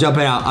jumping out.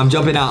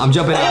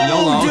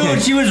 YOLO. Dude, okay.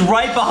 she was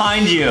right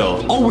behind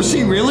you. Oh, was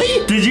she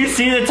really? Did you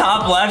see the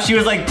top left? She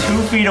was like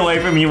 2 feet away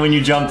from you when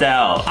you jumped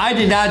out. I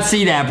did not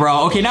see that,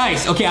 bro. Okay,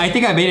 nice. Okay, I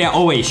think I made it out.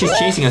 Oh, wait, she's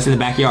chasing us in the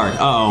backyard.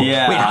 Uh-oh.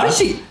 Yeah. Wait,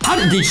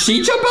 did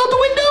she jump out the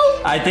window?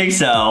 I think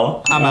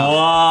so. I'm out.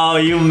 Whoa,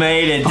 you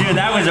made it. Dude,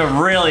 that was a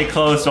really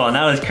close one.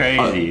 That was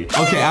crazy.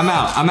 Okay, I'm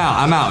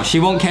out. She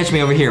won't catch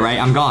me over here, right?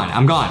 I'm gone.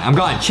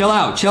 Chill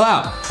out.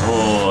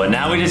 Oh,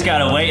 now we just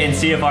gotta wait and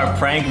see if our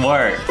prank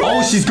worked.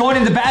 Oh, she's going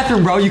in the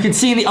bathroom, bro. You can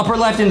see in the upper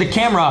left in the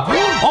camera.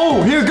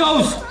 Oh, here it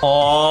goes.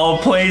 Oh,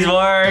 please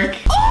work.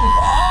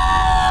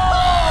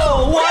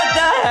 Oh, what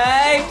the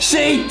heck?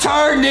 She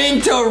turned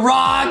into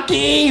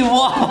Rocky.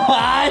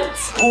 What?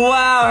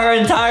 Wow, her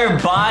entire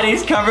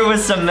body's covered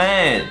with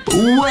cement.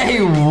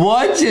 Wait,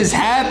 what just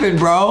happened,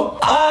 bro?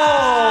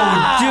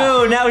 Oh,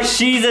 dude, now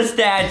she's a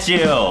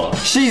statue.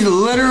 She's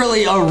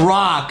literally a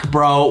rock,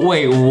 bro.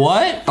 Wait,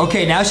 what?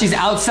 Okay, now she's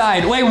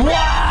outside. Wait,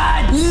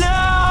 what?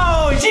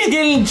 No, she's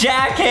getting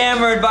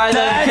jackhammered by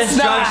the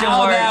construction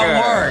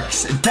worker.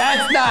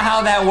 That's not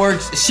how that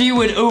works. She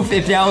would oof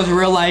if that was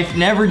real life.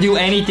 Never do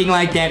anything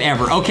like that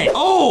ever. Okay.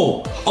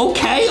 Oh,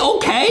 okay.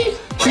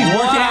 She's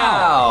working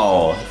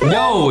out.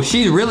 Yo,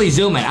 she's really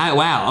zooming.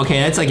 Wow.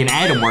 Okay, that's like an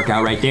Adam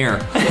workout right there.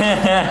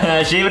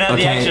 She even had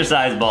the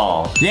exercise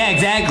ball. Yeah,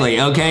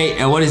 exactly. Okay,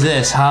 and what is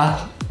this,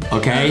 huh?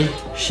 Okay,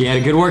 she had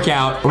a good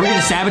workout. Are we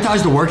gonna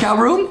sabotage the workout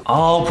room?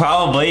 Oh,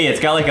 probably. It's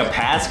got like a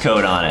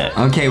passcode on it.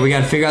 Okay, we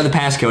gotta figure out the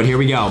passcode. Here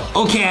we go.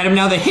 Okay, Adam,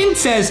 now the hint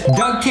says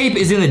duct tape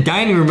is in the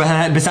dining room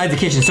besides the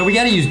kitchen. So we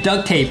gotta use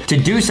duct tape to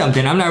do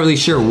something. I'm not really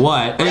sure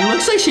what. It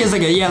looks like she has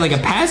like a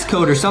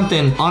passcode or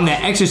something on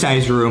that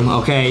exercise room,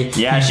 okay?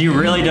 Yeah, she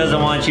really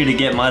doesn't want you to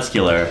get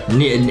muscular.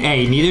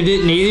 Hey, neither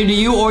do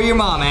you or your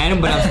mom, Adam,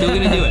 but I'm still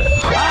gonna do it.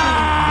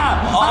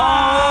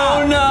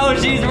 Oh no,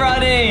 she's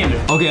running.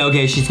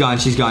 Okay, she's gone.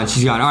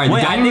 All right,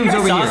 wait, the dining room's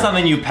over here. I saw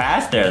something you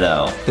passed there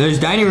though. There's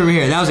dining room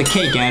here. That was a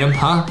cake, Adam,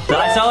 huh? But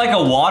I saw like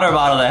a water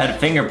bottle that had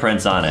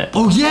fingerprints on it.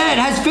 Oh yeah, it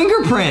has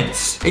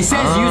fingerprints. It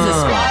says use a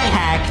spy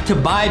hack to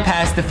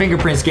bypass the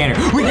fingerprint scanner.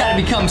 We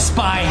gotta become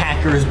spy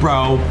hackers,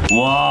 bro.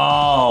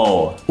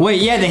 Whoa.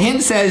 Wait, yeah, the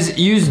hint says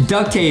use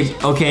duct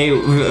tape.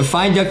 Okay,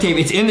 find duct tape.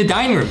 It's in the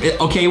dining room.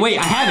 Okay, wait,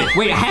 I have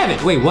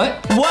it. Wait,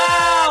 what?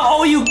 Wow.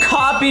 Oh, you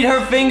copied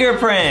her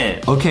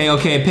fingerprint.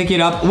 Okay, pick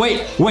it up.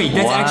 Wait,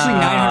 that's actually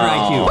 900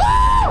 IQ.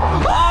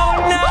 Oh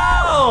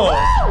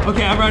no!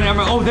 Okay, I'm running.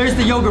 Oh, there's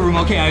the yoga room.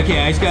 Okay,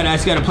 I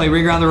just gotta play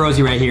Ring Around the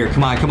Rosie right here.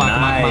 Come on.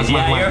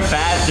 Yeah, you're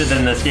faster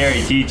than the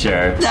scary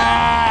teacher.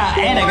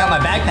 And I got my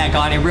backpack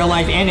on in real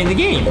life and in the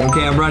game.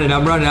 Okay, I'm running.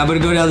 I'm gonna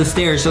go down the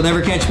stairs. She'll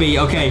never catch me.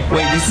 Okay,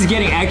 wait, this is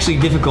getting actually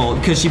difficult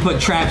because she put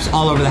traps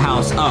all over the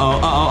house.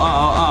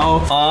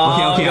 Uh-oh.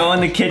 Okay. Go in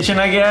the kitchen,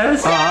 I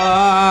guess?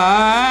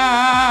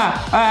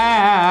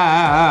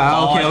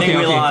 Okay, I think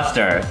we lost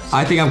her.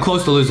 I think I'm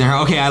close to losing her.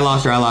 Okay, I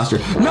lost her.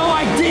 No,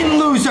 I didn't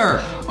lose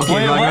her. Okay,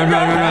 wait, run.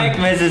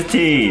 Mrs.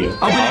 T?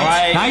 Open it.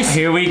 Right, nice.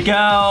 Here we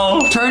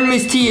go. Turn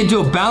Miss T into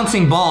a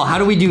bouncing ball. How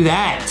do we do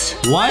that?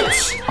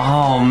 What?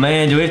 Oh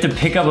man, do we have to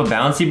pick up a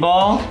bouncy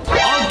ball?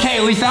 Okay,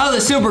 we found the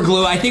super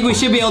glue. I think we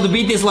should be able to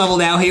beat this level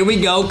now. Here we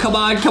go. Come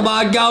on, go.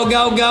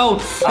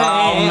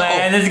 Oh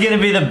man, this is gonna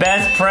be the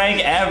best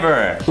prank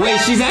ever. Wait,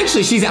 she's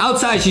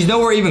outside. She's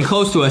nowhere even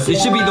close to us. It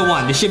should be the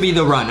one. This should be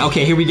the run.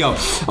 Okay, here we go.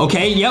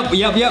 Okay, yep.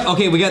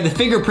 Okay, we got the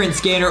fingerprint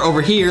scanner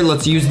over here.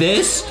 Let's use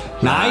this.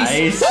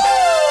 Nice.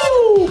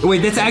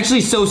 Wait, that's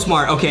actually so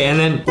smart. Okay, and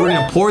then we're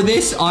gonna pour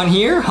this on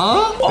here,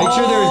 huh? Make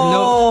sure there is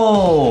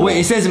no... Wait,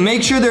 it says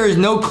make sure there is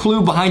no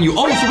clue behind you.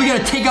 Oh, so we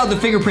gotta take out the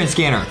fingerprint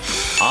scanner.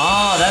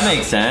 Oh, that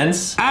makes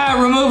sense.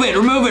 Remove it.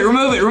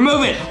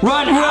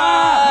 Run!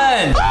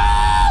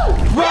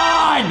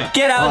 Run!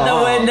 Get out the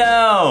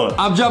window!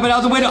 I'm jumping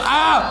out the window.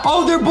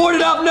 Oh, they're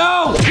boarded up.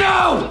 No!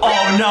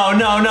 Oh, no,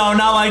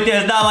 not like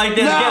this.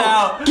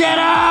 No. Get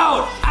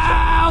out!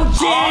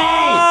 Ouchie!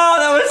 Oh,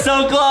 that was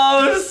so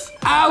close!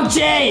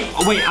 Ouchie!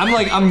 Wait,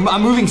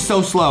 I'm moving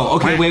so slow.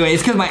 Okay, wait.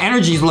 It's because my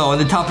energy's low in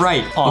the top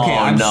right. Okay,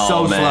 I'm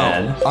so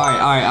slow. All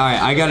right.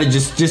 I gotta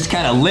just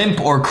kind of limp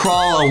or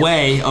crawl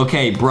away.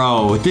 Okay,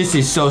 bro, this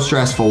is so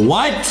stressful.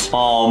 What?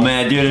 Oh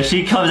man, dude, if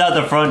she comes out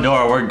the front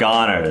door, we're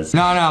goners.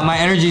 No, my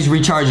energy's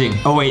recharging.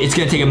 Oh wait, it's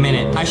gonna take a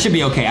minute. I should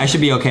be okay.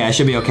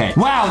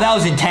 Wow, that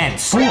was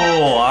intense. Oh,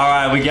 all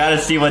right, we gotta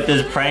see what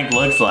this prank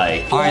looks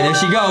like. All right, there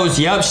she goes.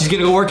 Yep, she's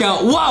gonna go work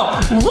out. Whoa!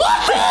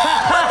 What?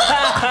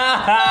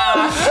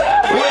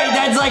 Wait,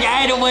 that's like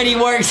Adam when he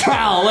works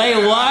out. Wait,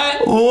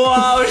 what?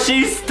 Whoa,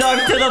 she's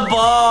stuck to the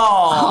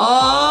ball.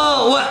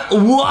 Oh,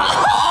 what?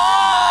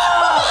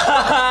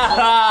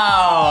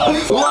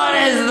 What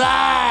is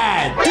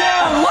that? Dude,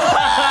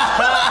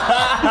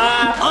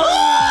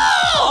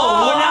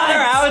 oh, now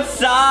they're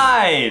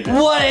outside.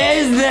 What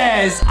is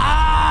this?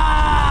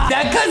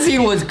 That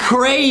cutscene was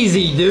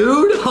crazy,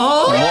 dude.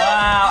 Huh?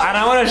 Wow, and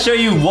I want to show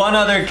you one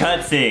other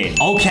cutscene.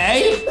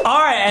 Okay. All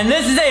right, and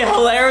this is a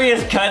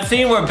hilarious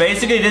cutscene where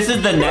basically this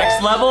is the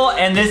next level,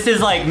 and this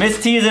is like Miss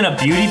T is in a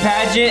beauty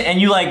pageant,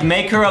 and you like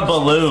make her a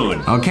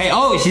balloon. Okay.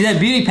 Oh, she's at a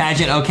beauty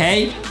pageant.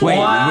 Okay. Wait.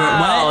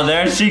 Wow, what?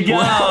 There she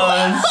goes.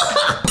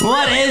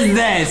 What is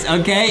this?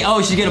 Okay.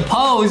 Oh, she's gonna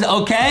pose.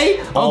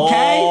 Okay.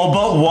 Oh,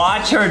 but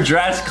watch her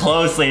dress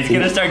closely. It's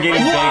gonna start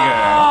getting bigger.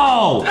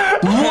 Oh.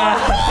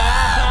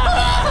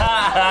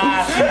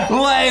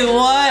 Wait,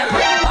 what?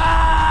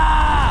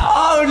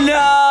 Oh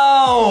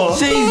no!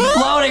 She's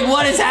floating.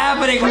 What is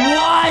happening?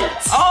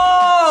 What?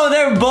 Oh,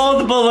 they're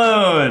both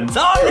balloons.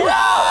 Oh no!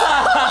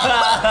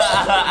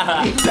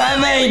 That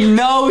made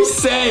no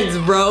sense,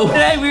 bro.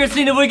 Today we are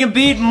seeing if we can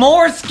beat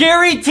more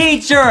scary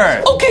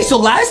teacher. Okay, so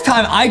last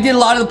time I did a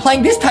lot of the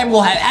playing. This time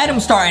we'll have Adam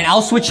start, and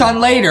I'll switch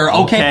on later.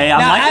 Okay, I'm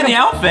liking the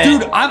outfit.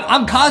 Dude,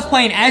 I'm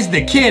cosplaying as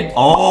the kid.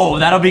 Oh,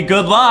 that'll be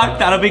good luck.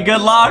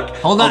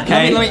 Hold on.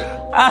 Okay. Let me.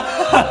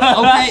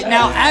 Okay,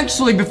 now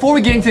actually, before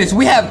we get into this,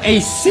 we have a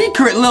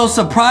secret little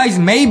surprise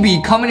maybe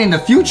coming in the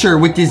future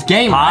with this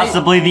game.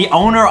 Possibly the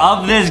owner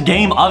of this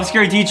game, of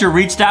Scary Teacher,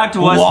 reached out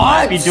to us. What?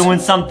 Might be doing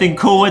something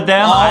cool with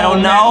them. I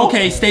don't know.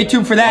 Okay, stay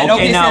tuned for that.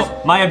 Okay,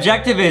 now, my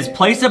objective is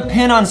place a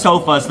pin on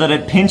sofa so that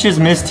it pinches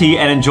Miss T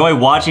and enjoy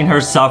watching her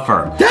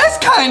suffer. That's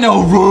kind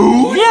of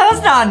rude. Yeah,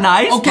 that's not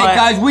nice. Okay,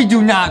 guys, we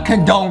do not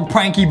condone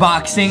pranky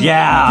boxing.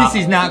 Yeah. This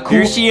is not cool.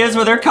 Here she is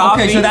with her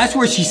coffee. Okay, so that's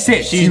where she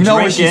sits. She's you know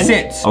drinking. where she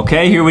sits.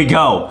 Okay, here we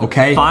go.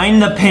 Okay.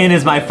 Find the pin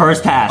is my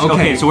first task.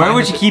 Okay, so where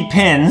would you keep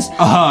pins?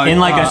 In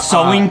like a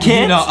sewing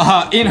kit? You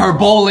know, in her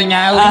bowling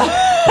alley.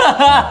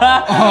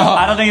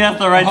 I don't think that's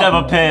the right type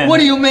of pin. What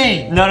do you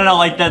mean? No,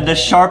 like the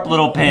sharp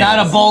little pin.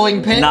 Not a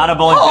bowling pin? Not a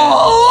bowling pin.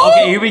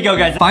 Okay, here we go,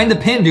 guys. Find the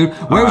pin, dude.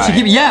 Where would she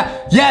keep it?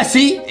 Yeah,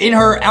 see? In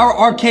our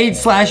arcade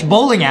 /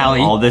 bowling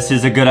alley. Oh, this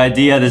is a good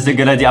idea.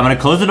 I'm gonna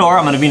close the door.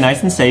 I'm gonna be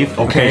nice and safe.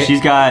 Okay,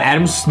 she's got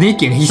Adam's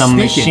sneaking. He's some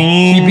sneaking.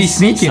 machines. He'd be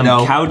sneaking, some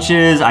though.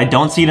 couches. I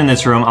don't see it in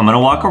this room. I'm gonna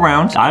walk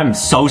around. I'm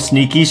so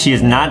sneaky. She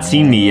has not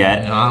seen me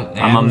yet.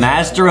 I'm a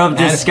master of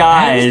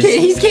disguise.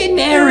 He's getting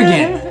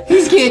arrogant.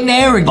 He's getting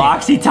arrogant.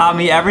 Boxy taught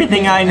me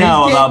everything I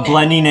know about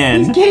blending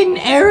in. He's getting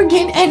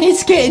arrogant and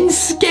it's getting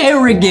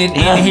scaragant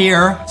in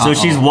here. So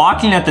she's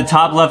walking at the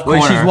top left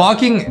corner. Wait, she's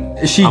walking.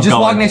 She just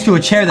walked next to a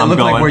chair that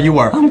looked like where you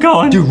were. I'm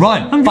going. Dude,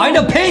 run. Find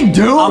a pin,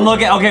 dude. I'm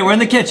looking. Okay, we're in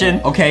the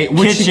kitchen. Okay,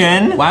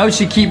 kitchen. Why would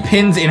she keep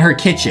pins in her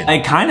kitchen?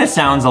 It kind of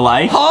sounds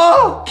alike.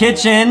 Huh?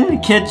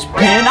 Kitchen, pin.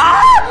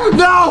 Ah!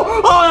 No!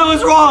 Oh, that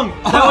was wrong.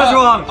 That was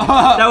wrong.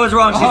 That was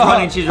wrong. She's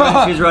running. She's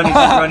running. She's running.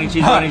 She's running.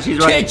 She's running. She's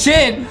running.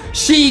 Kitchen.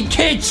 She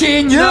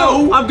kitchen you.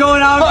 No, I'm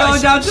going out. I'm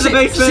going down to the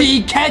basement.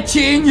 She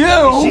catching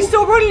you. She's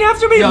still running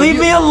after me. Yo, Leave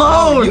me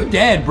alone. You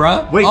dead,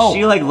 bruh. Wait,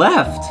 she like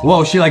left.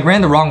 Whoa, she like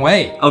ran the wrong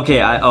way.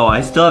 Okay,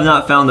 I still have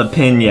not found the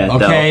pin yet,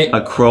 though.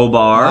 A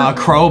crowbar. A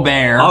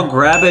crowbar. I'll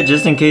grab it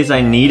just in case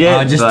I need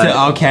it.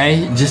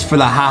 Just for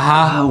the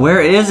haha.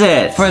 Where is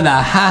it? For the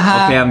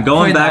haha. Okay, I'm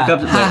going back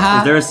up.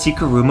 Is there a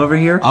secret room over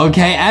here?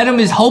 Okay, Adam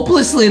is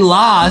hopelessly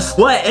lost.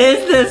 What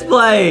is this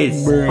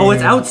place? Oh,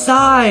 it's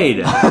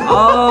outside.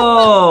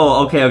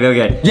 Oh, okay.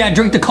 Yeah,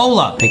 drink the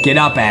cola. Pick it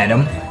up,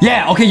 Adam.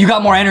 Yeah, okay, you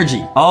got more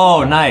energy.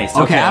 Oh, nice.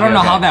 Okay, I don't know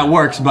how that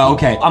works, but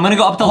okay. I'm gonna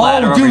go up the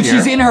ladder. Oh, dude,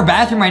 she's in her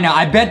bathroom right now.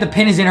 I bet the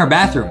pin is in her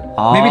bathroom.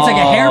 Maybe it's like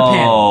a hairpin.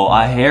 Oh,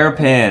 a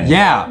hairpin.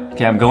 Yeah.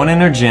 Okay, I'm going in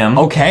her gym.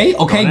 Okay,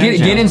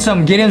 get in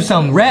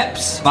some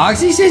reps.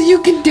 Foxy says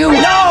you can do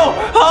it. No!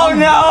 Oh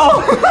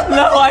no!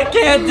 No, I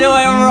can't do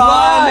it.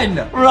 Run!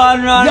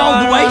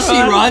 No, the way she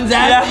runs,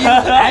 Adam,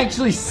 you're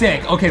actually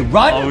sick. Okay,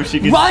 run. Oh, she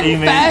can run see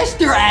me.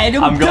 Faster,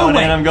 Adam. I'm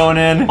going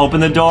in. Open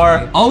the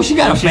door. Oh, she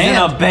got a band. She's in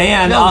a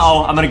band.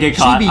 No, I'm gonna get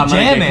caught. I'm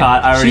gonna get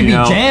caught. I already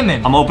know. She be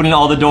jamming. I'm opening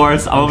all the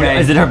doors.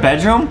 Is it her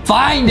bedroom?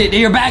 Find it.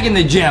 You're back in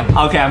the gym.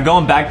 Okay, I'm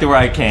going back to where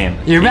I came.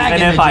 You're back in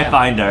the gym. Even if I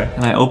find her.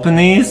 Can I open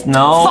these?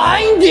 No.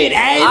 Find it,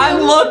 Adam.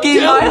 I'm looking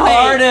my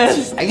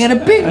hardest. I got a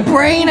big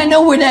brain. I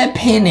know where that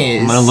pin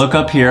is. I'm gonna look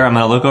up here. I'm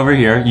gonna look over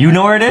here. You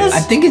know where it is? I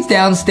think it's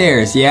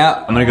downstairs.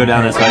 Yeah. I'm gonna go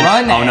down this way.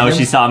 Run, oh no, Adam.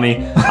 she saw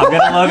me.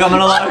 I'm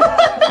gonna look.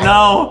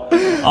 No.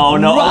 Oh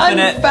no, Run open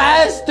it.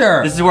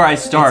 faster. This is where I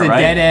start, right? It's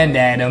a dead end,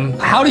 Adam.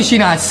 How does she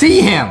not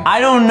see him? I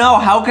don't know.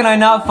 How can I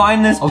not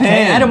find this pin?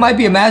 Adam might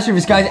be a master of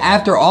disguise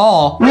after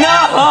all.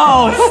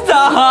 No,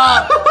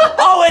 stop.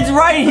 Oh, it's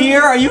right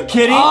here. Are you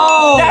kidding?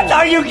 Oh.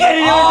 Are you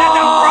kidding? It was at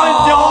the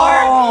front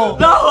door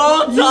the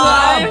whole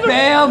time.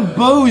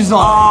 Bamboozle.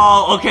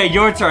 Oh, okay,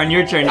 your turn.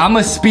 I'm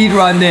gonna speed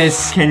run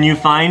this. Can you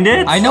find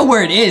it? I know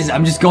where it is.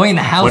 I'm just going in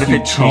the house. What if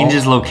it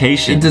changes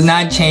location? It does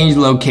not change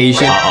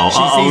location.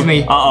 She sees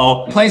me.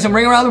 Playing some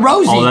Ring Around the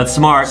Rosie. Oh, that's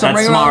smart.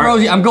 Ring Around the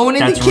Rosie. I'm going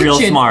in the kitchen. That's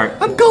real smart.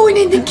 I'm going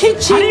in the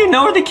kitchen. How do you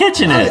know where the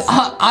kitchen is?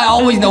 I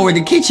always know where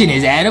the kitchen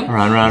is, Adam.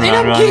 Run.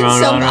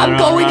 I'm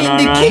going in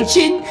the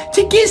kitchen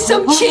to get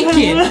some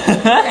chicken.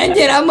 And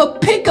then I'm gonna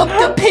pick up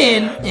the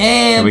pin.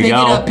 Yeah,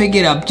 pick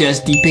it up,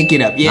 Justy. Pick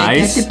it up. Yeah,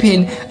 nice.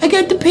 I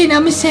got the pin.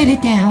 I'm gonna set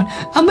it down.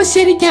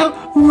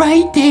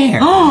 Right there.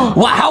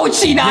 Well, how would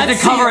she not see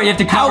it? You have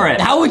to cover it.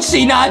 How would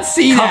she not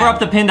see that? Cover up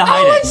the pin to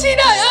hide it. How would she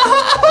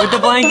not? With the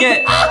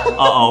blanket.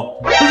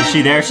 Is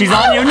she there? She's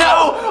on you.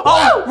 No!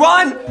 Oh,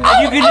 run!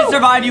 You can just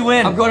survive, you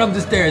win. I'm going up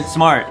the stairs.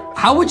 Smart.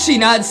 How would she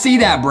not see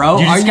that, bro?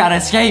 You just gotta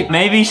escape.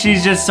 Maybe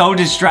she's just so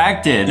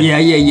distracted. Yeah.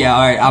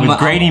 All right. I'm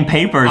grading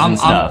papers and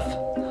stuff.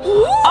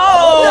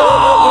 Oh!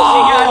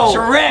 No! She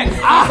got tricked.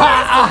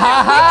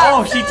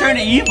 Oh, she turned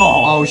evil.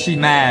 Oh, she's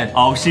mad.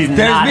 Oh, she's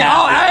not.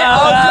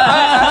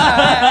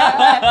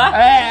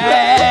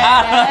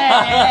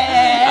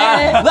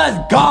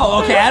 Let's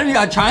go. Okay, Adam, you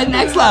gotta try the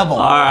next level.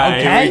 All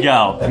right, here we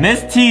go.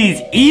 Miss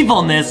T's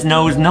evilness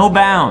knows no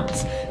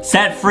bounds.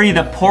 Set free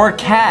the poor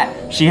cat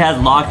she has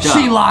locked up.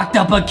 She locked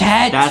up a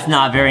cat? That's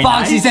not very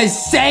nice. Foxy says,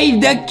 save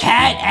the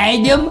cat,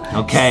 Adam.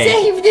 Okay.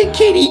 Save the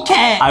kitty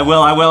cat. I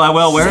will.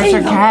 Where's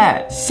her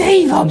cat?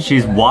 Save him.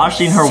 She's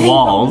washing her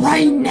walls.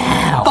 Right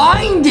now.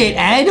 Find it,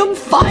 Adam.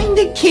 Find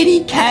the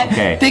kitty cat.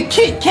 Okay. The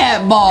Kit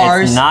Kat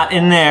bars. It's not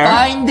in there.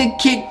 Find the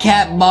Kit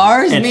Kat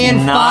bars. Me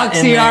and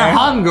Foxy are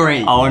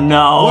hungry. Oh,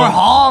 no. We're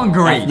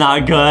hungry. That's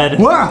not good.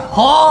 We're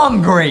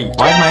hungry.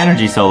 Why is my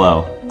energy so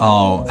low?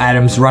 Oh,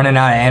 Adam's running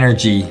out of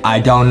energy. I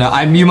don't know.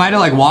 You might have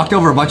like walked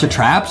over a bunch of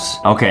traps.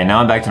 Okay, now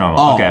I'm back to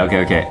normal.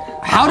 Okay.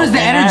 How does the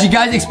energy,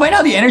 guys, explain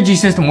how the energy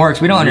system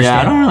works. We don't understand.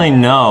 Yeah, I don't really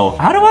know.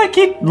 How do I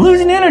keep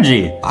losing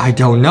energy? I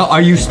don't know.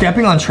 Are you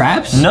stepping on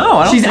traps? No,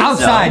 I don't She's think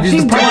outside. so. This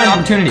She's is a perfect doing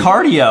opportunity.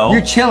 Cardio.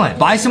 You're chilling.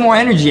 Buy some more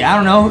energy. I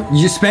don't know.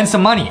 You just spend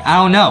some money. I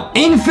don't know.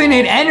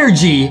 Infinite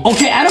energy.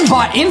 Okay, Adam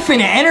bought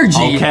infinite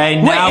energy.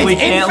 Okay, now Wait, we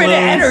it's can't infinite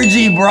lose.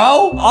 energy,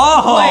 bro.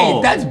 Oh.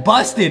 Wait, that's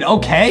busted.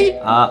 Okay.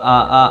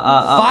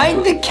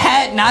 Find the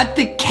cat, not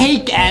the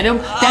cake, Adam.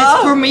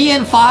 That's for me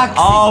and Foxy.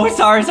 Oh,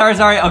 sorry.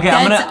 Okay,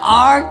 That's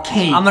our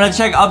cake. I'm gonna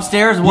check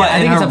upstairs. What, Yeah, I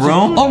in think her it's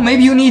room? Oh,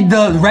 maybe you need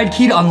the red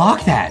key to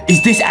unlock that.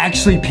 Is this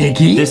actually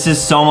Piggy? This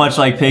is so much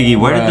like Piggy.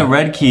 Where did Bruh. the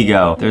red key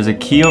go? There's a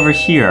key over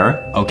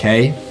here.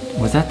 Okay.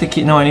 Was that the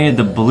key? No, I needed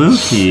the blue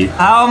key.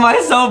 How am I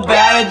so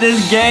bad at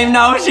this game?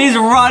 No, she's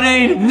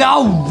running.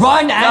 No,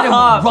 run, Adam.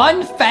 Stop.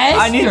 Run faster.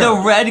 I need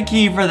the red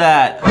key for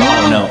that.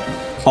 Oh, no.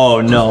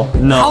 Oh, no.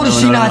 How does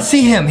she not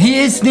see him? He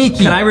is sneaky.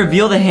 Can I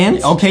reveal the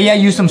hint? Okay, yeah,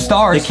 use some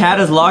stars. The cat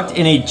is locked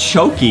in a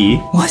chokey.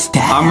 What's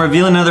that? I'm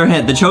revealing another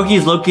hint. The chokey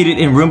is located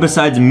in room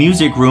besides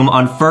music room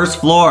on first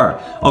floor.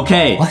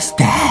 Okay. What's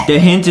that? The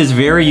hint is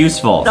very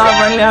useful. Stop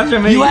running after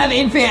me. You have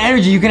infinite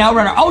energy. You can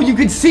outrun her. Oh, you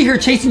can see her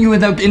chasing you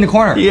in the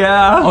corner.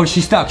 Yeah. Oh,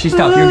 she's stuck. She's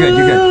stuck. You're good.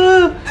 You're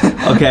good.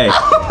 Okay.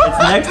 It's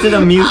next to the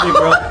music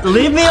room.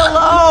 Leave me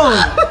alone.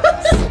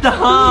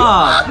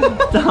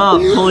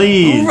 Stop,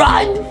 please.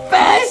 Run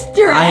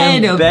faster, I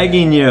am Adam.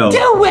 begging you.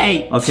 Do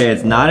it. Okay,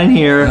 it's not in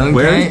here. Okay.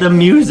 Where's the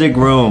music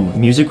room?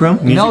 Music room?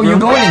 Music No, room? you're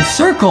going in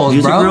circles,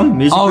 Music bro. room?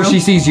 Music oh, room? she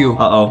sees you.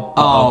 Uh-oh.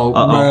 Oh,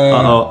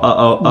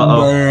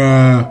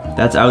 Uh-oh.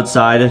 That's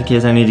outside in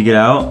case I need to get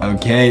out.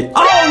 Okay.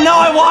 Oh, no,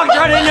 I walked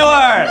right into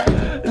her.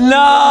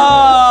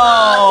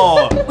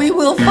 No. We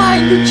will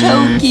find the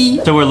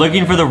chokey. So we're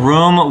looking for the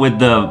room with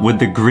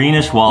the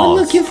greenish walls.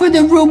 We're looking for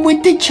the room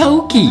with the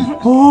chokey.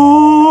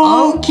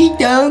 Oh. Okie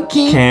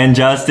dokie. Can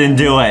Justin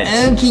do it?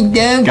 Okie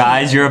dokie.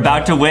 Guys, you're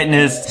about to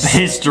witness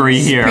history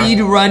here.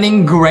 Speed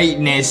running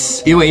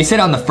greatness. Wait, you said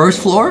on the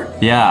first floor?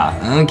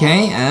 Yeah.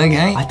 Okay.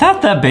 I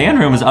thought that band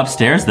room was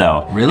upstairs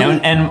though. Really?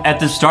 And at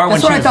the start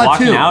That's when what she I was thought,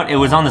 walking too. out, it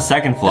was on the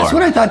second floor. That's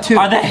what I thought too.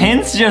 Are the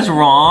hints just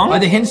wrong? Are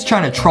the hints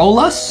trying to troll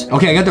us?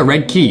 Okay, I got the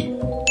red key.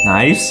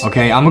 Nice.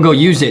 Okay, I'm gonna go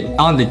use it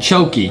on the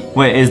chokey.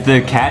 Wait, is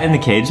the cat in the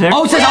cage there?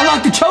 Oh, it says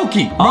unlock the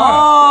chokey.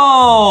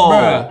 Oh!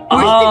 Bruh.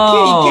 Where's the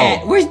kitty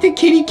cat? Where's the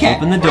kitty cat?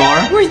 Open the door.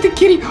 Where's the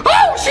kitty?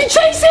 Oh, she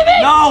chasing me!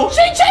 No!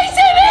 She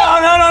chasing me! No!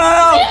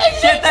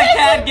 She Get the chasing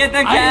cat! me! Get the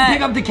I didn't cat!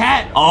 pick up the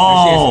cat.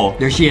 Oh.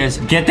 There she is.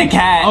 Get the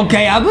cat!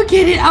 Okay, I'm gonna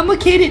get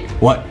it.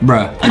 What,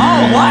 bruh? Oh,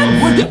 what?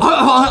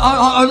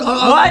 What?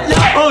 What?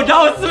 No!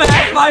 Don't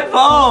smash my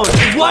phone!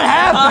 What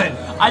happened?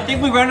 I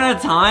think we ran out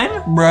of time.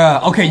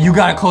 Bruh, okay, you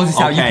gotta close this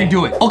out. You Okay. can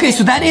do it. Okay,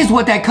 so that is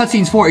what that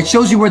cutscene's for. It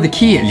shows you where the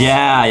key is.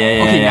 Yeah.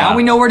 Okay, now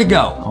we know where to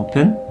go.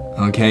 Open.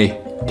 Okay,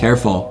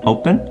 careful.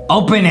 Open.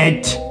 Open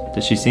it.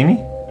 Does she see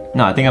me?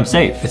 No, I think I'm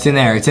safe. It's in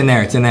there. It's in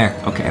there.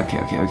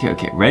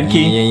 Okay. Red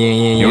key.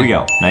 Yeah. Here we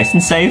go. Nice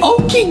and safe.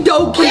 Okie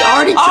dokie,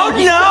 already. Oh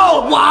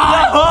no!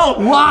 Why?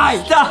 No! Why?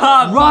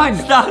 Stop! Run!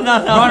 Stop!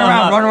 No!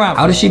 Run around.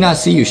 How does she not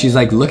see you? She's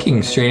like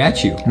looking straight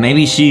at you.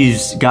 Maybe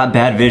she's got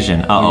bad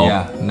vision. Uh-oh.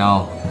 Yeah,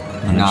 no.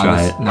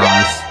 try it.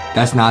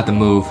 That's not the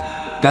move.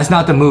 That's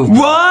not the move.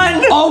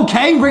 Run!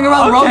 Okay, bring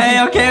around Rosie.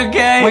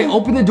 Okay. Wait,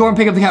 open the door and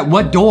pick up the cat.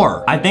 What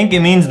door? I think it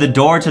means the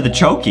door to the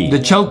chokey. The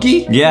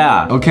chokey?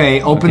 Yeah.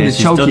 Okay, open the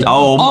she's chokey.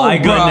 oh my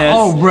bruh. goodness.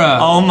 Oh, bruh.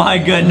 Oh my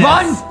goodness.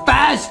 Run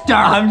faster.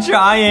 I'm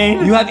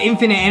trying. You have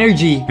infinite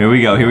energy. Here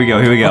we go.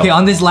 Okay,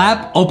 on this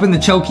lap, open the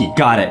chokey.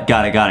 Got it.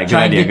 Good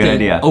Try and idea. get Good the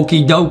idea.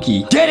 Okie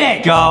dokie. Get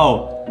it!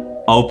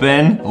 Go.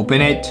 Open. Open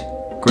it.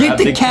 Grab Get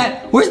the the-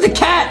 cat. Where's the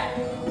cat?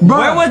 Bruh.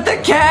 Where was the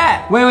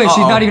cat? Wait, she's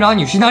not even on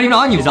you. She's on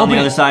She's on Open the it.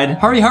 other side.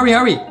 Hurry.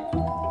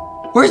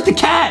 Where's the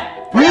cat?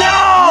 No! What?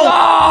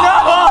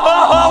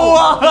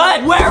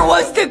 Where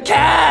was the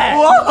cat?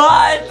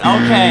 What?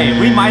 Okay,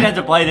 we might have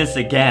to play this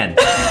again.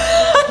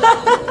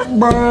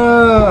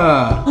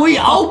 Bruh. We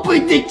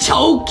opened the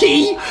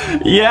chokey.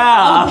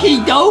 Yeah.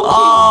 Okie dokie.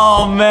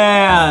 Oh,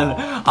 man.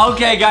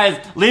 Okay, guys,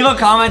 leave a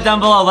comment down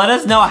below. Let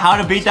us know how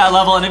to beat that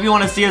level and if you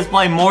want to see us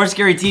play more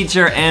Scary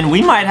Teacher, and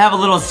we might have a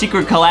little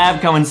secret collab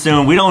coming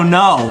soon. We don't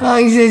know.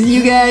 He says,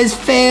 you guys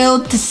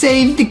failed to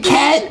save the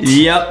cat.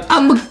 Yep.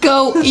 I'ma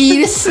go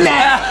eat a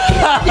snack.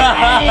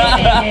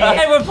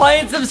 Hey, we're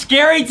playing some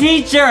Scary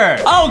Teacher.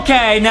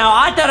 Okay, now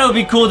I thought it would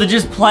be cool to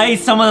just play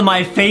some of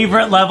my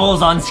favorite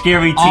levels on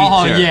Scary Teacher.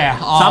 Oh, yeah.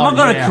 So I'm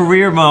gonna go to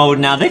career mode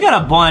now. They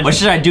got a bunch. What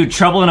should I do?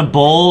 Trouble in a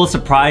Bowl,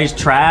 Surprise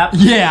Trap?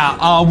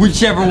 Yeah,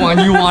 whichever one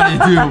you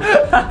want to do.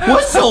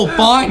 What's so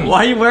fun?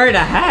 Why are you wearing a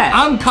hat?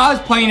 I'm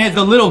cosplaying as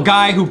the little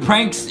guy who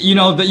pranks,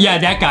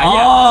 that guy.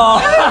 Oh.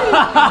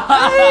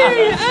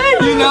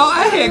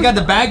 Yeah. I got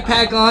the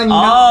backpack on.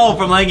 Oh,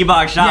 from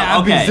LankyBox Shop. Yeah,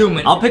 I'll be okay.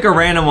 zooming. I'll pick a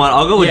random one.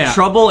 I'll go with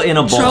Trouble in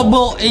a Bowl.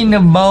 Trouble in a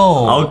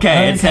bowl.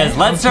 Okay, it says,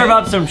 let's serve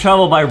up some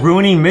trouble by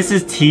ruining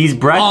Mrs. T's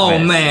breakfast. Oh,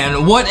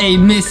 man, what a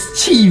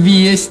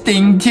mischievous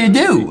thing to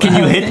do.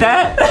 Can you hit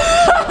that?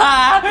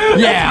 Yeah.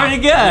 That's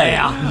pretty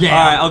good. Yeah.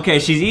 All right, okay,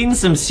 she's eating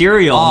some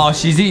cereal. Oh,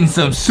 she's eating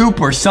some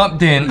soup or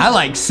something. I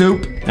like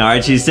soup. All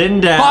right, she's sitting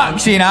down.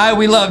 Foxy and I,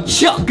 we love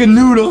chicken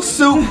noodle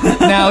soup.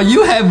 Now,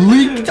 you have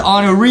leaked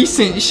on a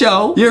recent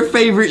show. Your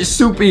favorite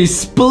soup is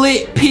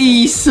split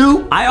pea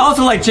soup. I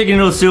also like chicken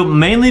noodle soup,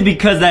 mainly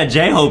because that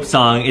J-Hope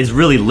song is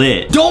really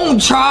lit. Don't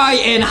try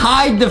and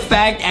hide the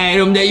fact,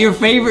 Adam, that your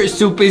favorite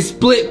soup is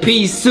split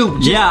pea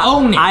soup. Just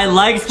own it. I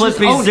like split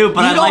pea soup,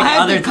 but I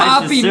like other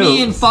types of soup. You don't have to copy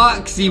me and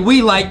Foxy.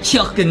 We like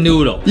chicken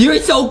noodle.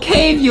 It's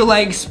okay if you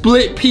like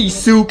split pea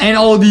soup and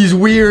all these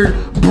weird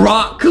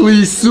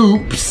broccoli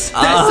soups.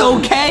 That's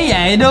okay,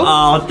 Adam.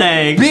 Oh,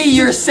 thanks. Be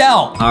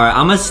yourself. All right,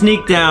 I'm gonna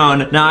sneak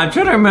down. Now, I'm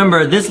trying to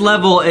remember, this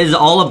level is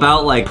all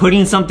about, like,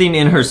 putting something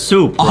in her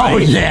soup, right? Oh,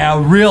 yeah,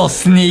 real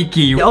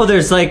sneaky. Oh,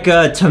 there's, like,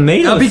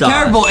 tomato sauce. Be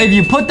careful. If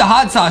you put the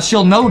hot sauce,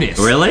 she'll notice.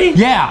 Really?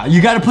 Yeah,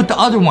 you gotta put the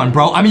other one,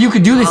 bro. I mean, you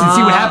could do this and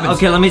see what happens.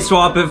 Okay, let me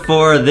swap it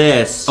for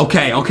this.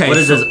 Okay. What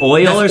is this,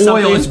 oil or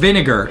something? Oil, it's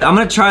vinegar. I'm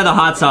gonna try the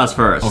hot sauce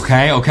first.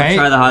 Okay.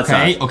 Try the hot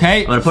sauce.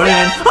 Okay. I'm gonna put it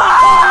in.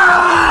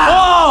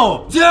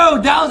 Oh! Dude,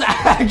 that was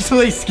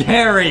actually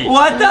scary.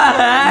 What the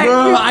heck?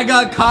 Bro, I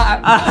got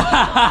caught.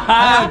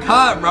 I got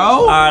caught, bro.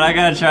 All right, I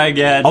gotta try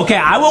again. Okay,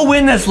 I will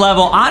win this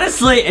level.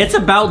 Honestly, it's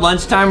about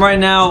lunchtime right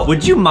now.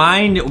 Would you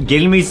mind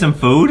getting me some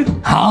food?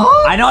 Huh?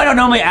 I know I don't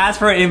normally ask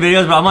for it in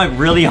videos, but I'm like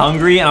really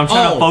hungry and I'm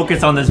trying to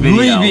focus on this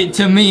video. Leave it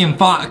to me and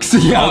Fox.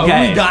 Yo,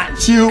 okay. We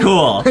got you.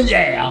 Cool.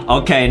 Yeah.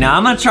 Okay, now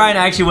I'm gonna try and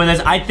actually win this.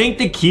 I think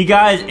the key,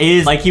 guys,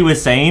 is, like he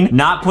was saying,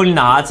 not putting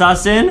the hot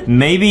sauce in,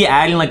 maybe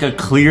adding like a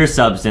clear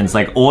substance,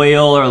 like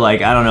oil or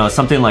like, I don't know,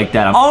 something like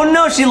that. Oh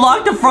no, she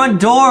locked the front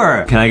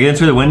door. Can I get in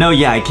through the window?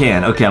 Yeah, I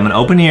can. Okay, I'm gonna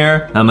open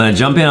here. I'm gonna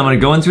jump in. I'm gonna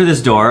go in through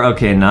this door.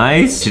 Okay,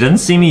 nice. She doesn't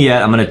see me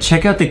yet. I'm gonna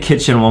check out the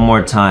kitchen one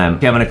more time.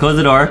 Okay, I'm gonna close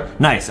the door.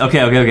 Nice.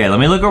 Okay. Let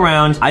me look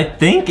around. I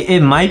think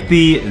it might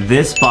be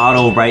this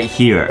bottle right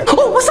here.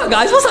 Oh, what's up,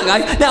 guys?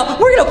 Now,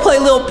 we're gonna play a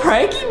little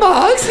pranky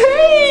box,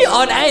 hey,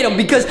 on Adam,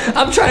 because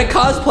I'm trying to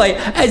cosplay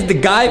as the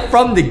guy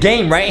from the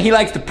game, right? He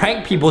likes to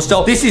prank people,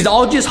 so this is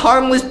all just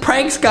harmless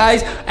pranks,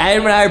 guys.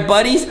 Adam and I are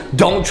buddies.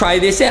 Don't try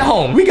this at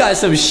home. We got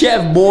some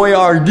Chef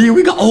Boyardee.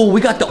 We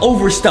got the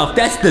overstuffed.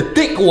 That's the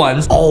thick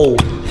ones. Oh,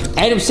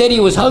 Adam said he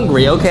was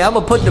hungry. Okay, I'm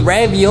gonna put the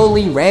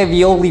ravioli.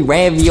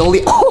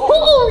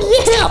 Oh,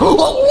 yeah.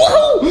 Oh, whoa.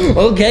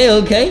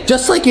 Okay.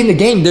 Just like in the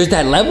game, there's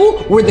that level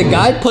where the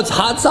guy puts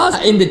hot sauce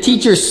in the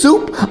teacher's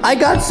soup. I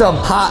got some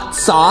hot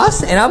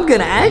sauce, and I'm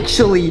gonna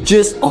actually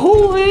just,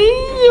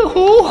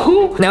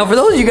 Now, for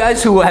those of you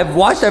guys who have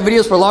watched our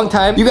videos for a long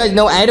time, you guys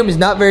know Adam is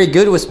not very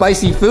good with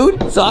spicy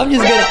food. So I'm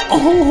just gonna,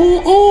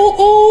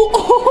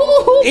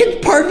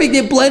 It's perfect.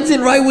 It blends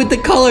in right with the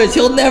colors.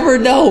 He'll never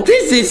know.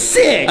 This is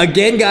sick.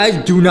 Again,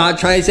 guys, do not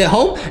try this at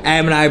home.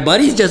 Adam and I are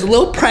buddies. Just a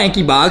little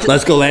pranky box.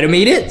 Let's go let him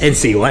eat it and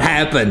see what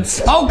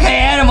happens. Okay,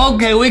 Adam.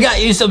 Okay, we got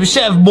you some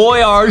Chef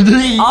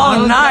Boyardee.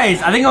 Oh,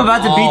 nice. I think I'm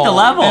about to beat the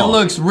level. It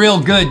looks real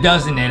good,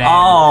 doesn't it, Adam?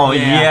 Oh,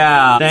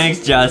 yeah. Thanks,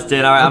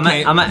 Justin. All right,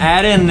 okay. I'm gonna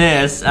add in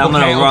this. I'm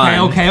gonna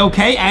run.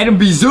 Okay. Adam,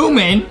 be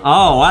zooming.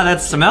 Oh, wow,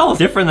 that smells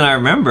different than I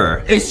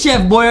remember. It's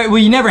Chef Boyardee. Well,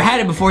 you never had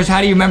it before, so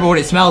how do you remember what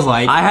it smells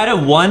like? I had it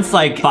once,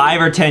 like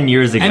 5 or 10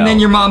 years ago. And then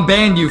your mom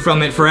banned you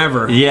from it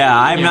forever. Yeah,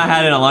 I've not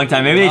had it in a long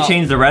time. Maybe they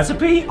changed the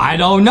recipe? I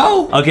don't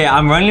know. Okay,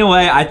 I'm running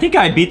away. I think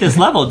I beat this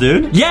level,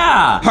 dude.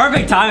 Yeah!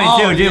 Perfect timing,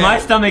 too, dude. Yeah. My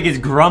stomach is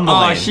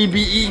grumbling. Oh, she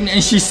be eating,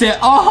 and she said,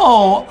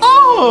 Oh,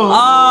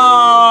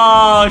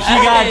 she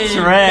got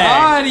tricked.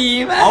 Got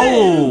him.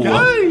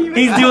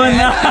 He's doing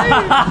that.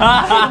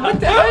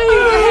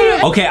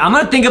 Okay, I'm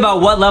gonna think about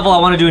what level I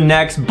want to do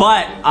next,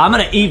 but I'm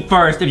gonna eat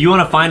first if you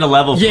want to find a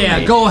level for me. Yeah,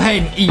 go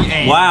ahead and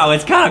eat. Wow,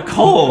 it's kind of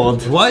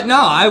cold. What? No,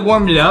 I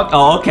warmed it up.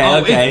 Oh,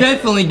 okay. It's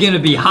definitely gonna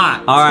be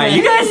hot. All right,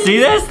 you guys see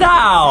this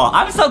now?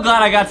 I'm so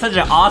glad I got such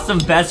an awesome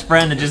best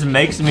friend that just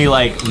makes me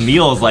like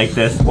meals like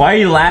this. Why are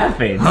you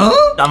laughing? Huh?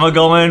 I'm gonna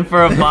go in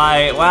for a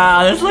bite.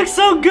 Wow, this looks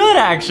so good,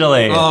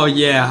 actually. Oh,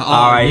 yeah.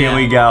 All right, here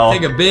we go.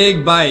 Take a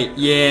big bite.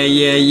 Yeah.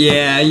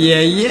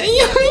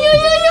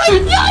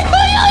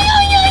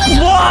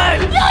 What?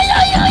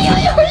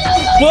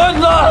 What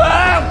the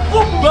heck?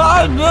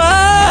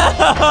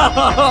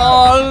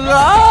 Oh,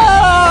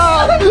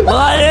 no!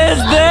 What is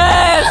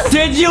this?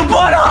 Did you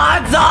put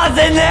hot sauce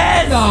in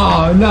this?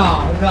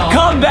 No.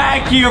 Come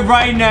back here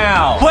right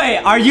now. Wait,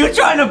 are you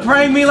trying to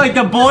prank me like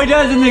the boy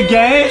does in the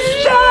game?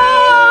 Stop!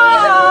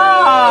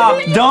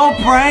 Don't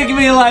prank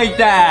me like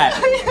that.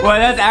 Boy,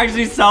 that's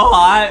actually so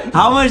hot.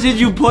 How much did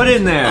you put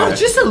in there? Oh,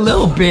 just a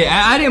little bit.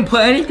 I didn't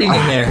put anything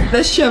in there.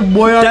 That's Chef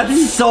Boyardee.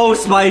 That's so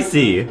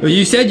spicy. Well,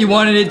 you said you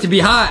wanted it to be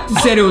hot. You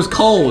said it was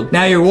cold.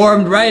 Now you're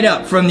warmed right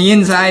up from the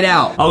inside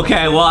out.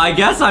 Okay, well, I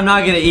guess I'm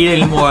not gonna eat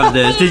any more of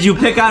this. Did you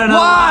pick out another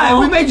Why?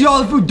 bowl? We made you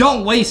all the food.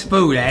 Don't waste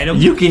food, Adam.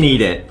 You can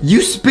eat it.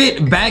 You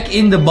spit back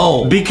in the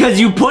bowl. Because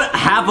you put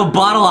half a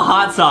bottle of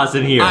hot sauce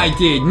in here. I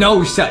did.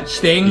 No such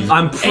thing.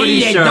 I'm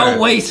pretty sure. Don't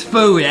waste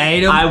food,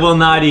 Adam. I will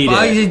not eat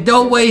it.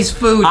 Don't waste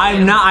food.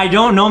 food. I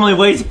don't normally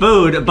waste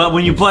food, but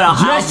when you put a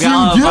hot Yes, you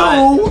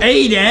do.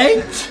 Eat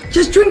it.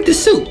 Just drink the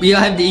soup. You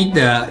don't have to eat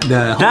the.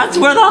 That's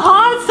where the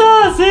hot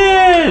sauce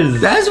is.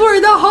 That's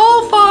where the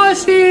whole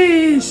sauce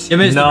is. You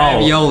missed the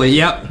ravioli.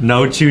 Yep.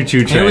 No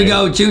choo-choo train. Here we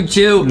go.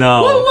 Choo-choo.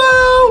 No. Woo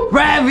woo.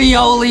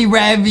 Ravioli,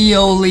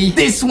 ravioli.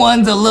 This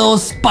one's a little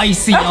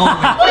spicy only.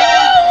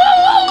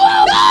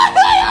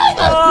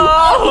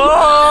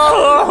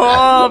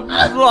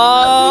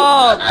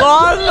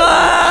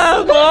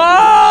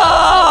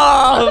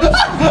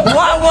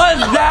 What was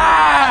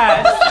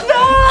that?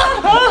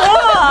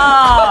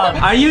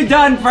 Stop! Are you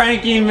done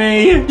pranking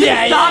me?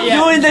 Yeah, Stop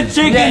doing the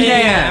chicken dance.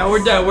 Yeah,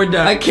 we're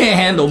done. I can't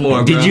handle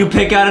more, bro. Did you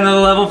pick out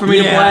another level for me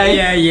to play?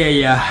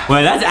 Yeah.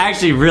 Well, that's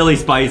actually really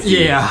spicy.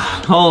 Yeah.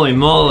 Holy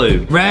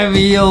moly.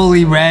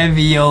 Ravioli.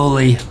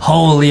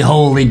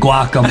 Holy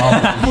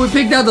guacamole. We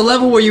picked out the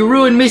level where you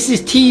ruined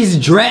Mrs. T's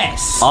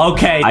dress.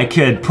 Okay, I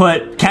could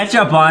put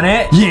ketchup on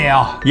it.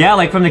 Yeah. Yeah,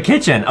 like from the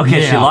kitchen.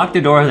 Okay, she locked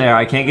the door there.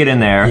 I can't get in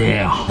there.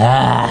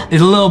 Yeah.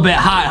 It's a little bit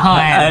hot,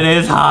 huh? It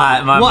is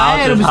hot. My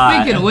mouth is hot.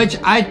 Speaking of which,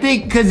 I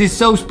think because it's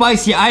so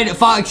spicy,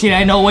 Foxy,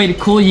 I know a way to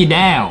cool you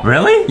down.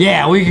 Really?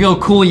 Yeah, we can go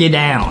cool you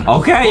down.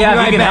 Okay, yeah,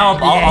 if you can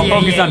help, I'll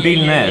focus on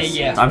beating this.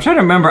 I'm trying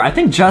to remember. I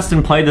think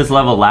Justin played this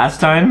level last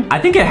time. I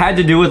think it had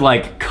to do with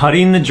like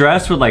cutting the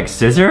dress with like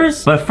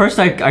scissors. But first,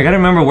 I gotta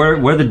remember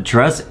where the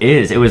dress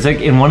is. It was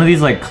like in one of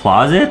these like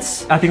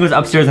closets. I think it was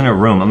upstairs in her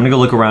room. I'm gonna go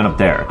look around up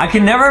there. I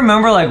can never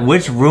remember like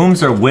which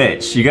rooms are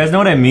which. You guys know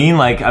what I mean?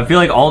 Like I feel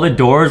like all the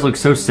doors look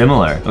so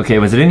similar. Okay,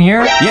 was it in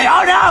here? Yeah.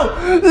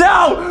 Oh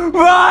no!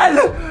 Run!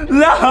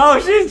 No,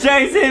 she's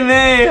chasing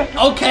me.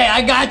 Okay,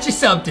 I got you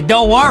something.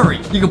 Don't worry.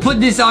 You can put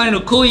this on,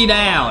 it'll cool you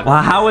down.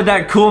 Well, how would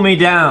that cool me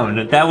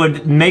down? That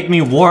would make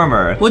me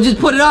warmer. Well, just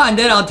put it on,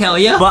 then I'll tell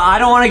you. But I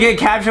don't want to get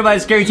captured by a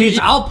scary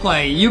teacher. I'll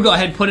play. You go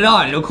ahead and put it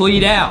on. It'll cool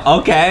you down.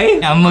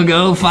 Okay. I'm gonna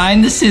go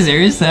find the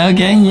scissors.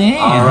 Okay, yeah.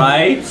 All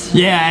right.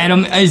 Yeah,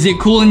 Adam, is it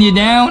cooling you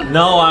down?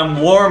 No, I'm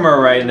warmer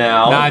right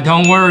now. Nah,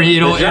 don't worry.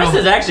 The dress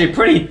is actually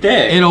pretty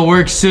thick. It'll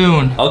work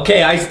soon.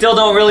 Okay, I still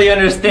don't really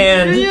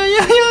understand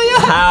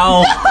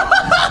how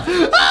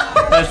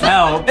this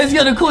helps. It's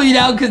gonna cool you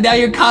down because now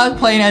you're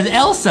cosplaying as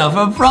Elsa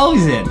from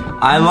Frozen.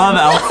 I love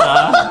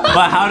Elsa,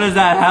 but how does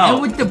that help?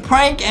 And with the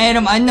prank,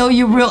 Adam, I know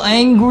you're real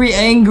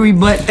angry,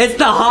 but it's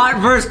the hot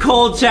versus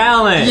cold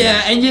challenge.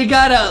 Yeah, and you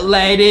gotta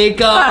let it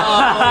go.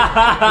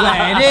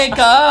 Let it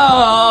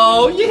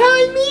go. You know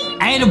what I mean?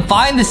 Adam,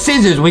 find the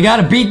scissors. We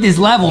gotta beat this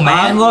level, man.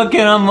 I'm looking.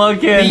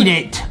 Beat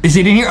it. Is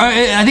it in here?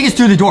 I think it's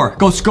through the door.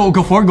 Go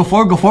for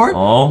it.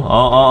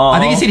 Oh. I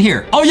think it's in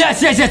here. Oh,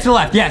 yes, to the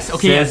left. Yes,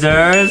 okay.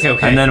 Scissors.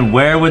 Okay. And then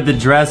where would the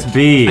dress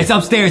be? It's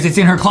upstairs. It's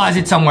in her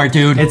closet somewhere,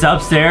 dude. It's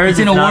upstairs? It's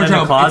in a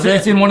wardrobe.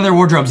 It's in one of their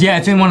wardrobes. Yeah,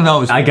 it's in one of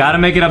those. I gotta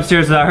make it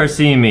upstairs without her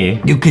seeing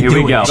me. You can do it.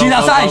 Here we go. She's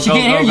outside. She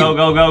can't hear you.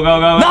 Go.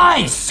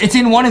 Nice! It's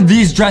in one of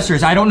these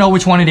dressers. I don't know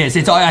which one it is.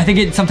 I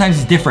think sometimes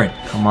it's different.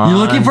 Come on. You're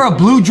looking for a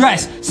blue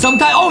dress.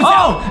 Sometimes.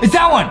 It's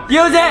that one.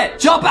 Use it.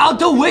 Jump out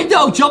the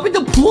window. Jump in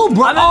the pool,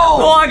 bro. I'm in the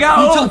pool. I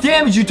go.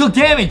 You took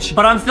damage.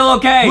 But I'm still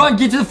okay. Run,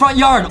 get to the front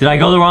yard. Did I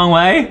go the wrong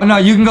way? No,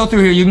 you can go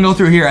through here.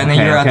 And then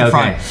you're at the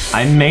front.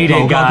 I made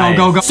it, guys.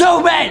 Go.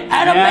 So bad.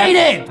 Adam made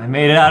it. I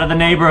made it out of the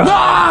neighborhood.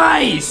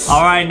 Nice.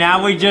 All right,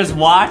 now we just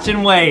watch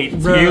and wait.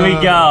 Bruh. Here we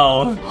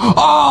go.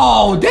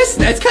 Oh,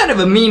 that's kind of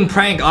a mean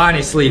prank,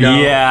 honestly, though.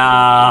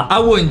 Yeah. I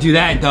wouldn't do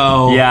that,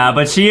 though. Yeah,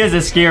 but she is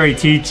a scary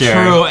teacher.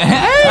 True.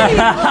 Hey.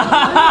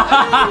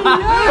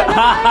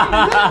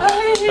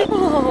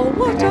 Oh,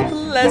 what a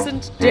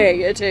pleasant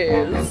day it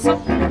is.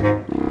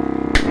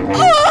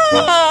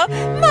 Ah,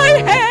 my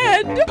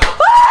head!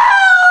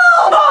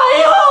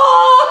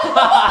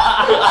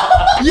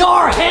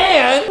 Your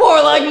hand?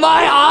 More like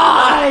my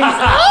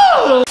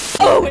eyes!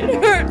 Oh, it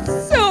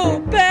hurts so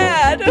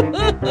bad!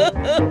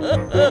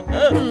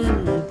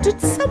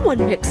 Did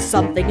someone mix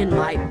something in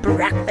my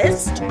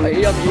breakfast?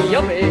 Yummy.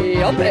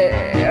 Yummy.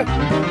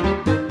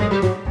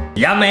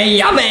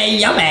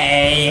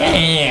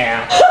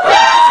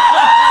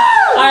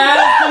 I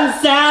had some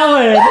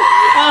salad.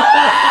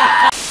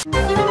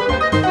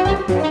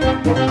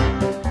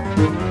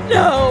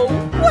 No!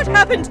 What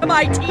happened to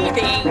my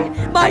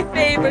TV? My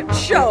favorite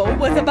show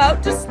was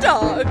about to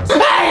start.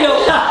 Hey!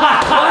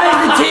 Why is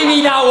the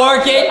TV not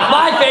working?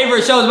 My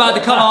favorite show's about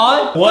to come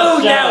on. What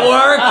Food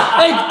Network.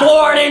 It's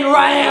Gordon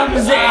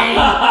Ramsay.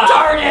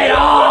 Turn it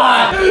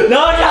on.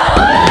 No.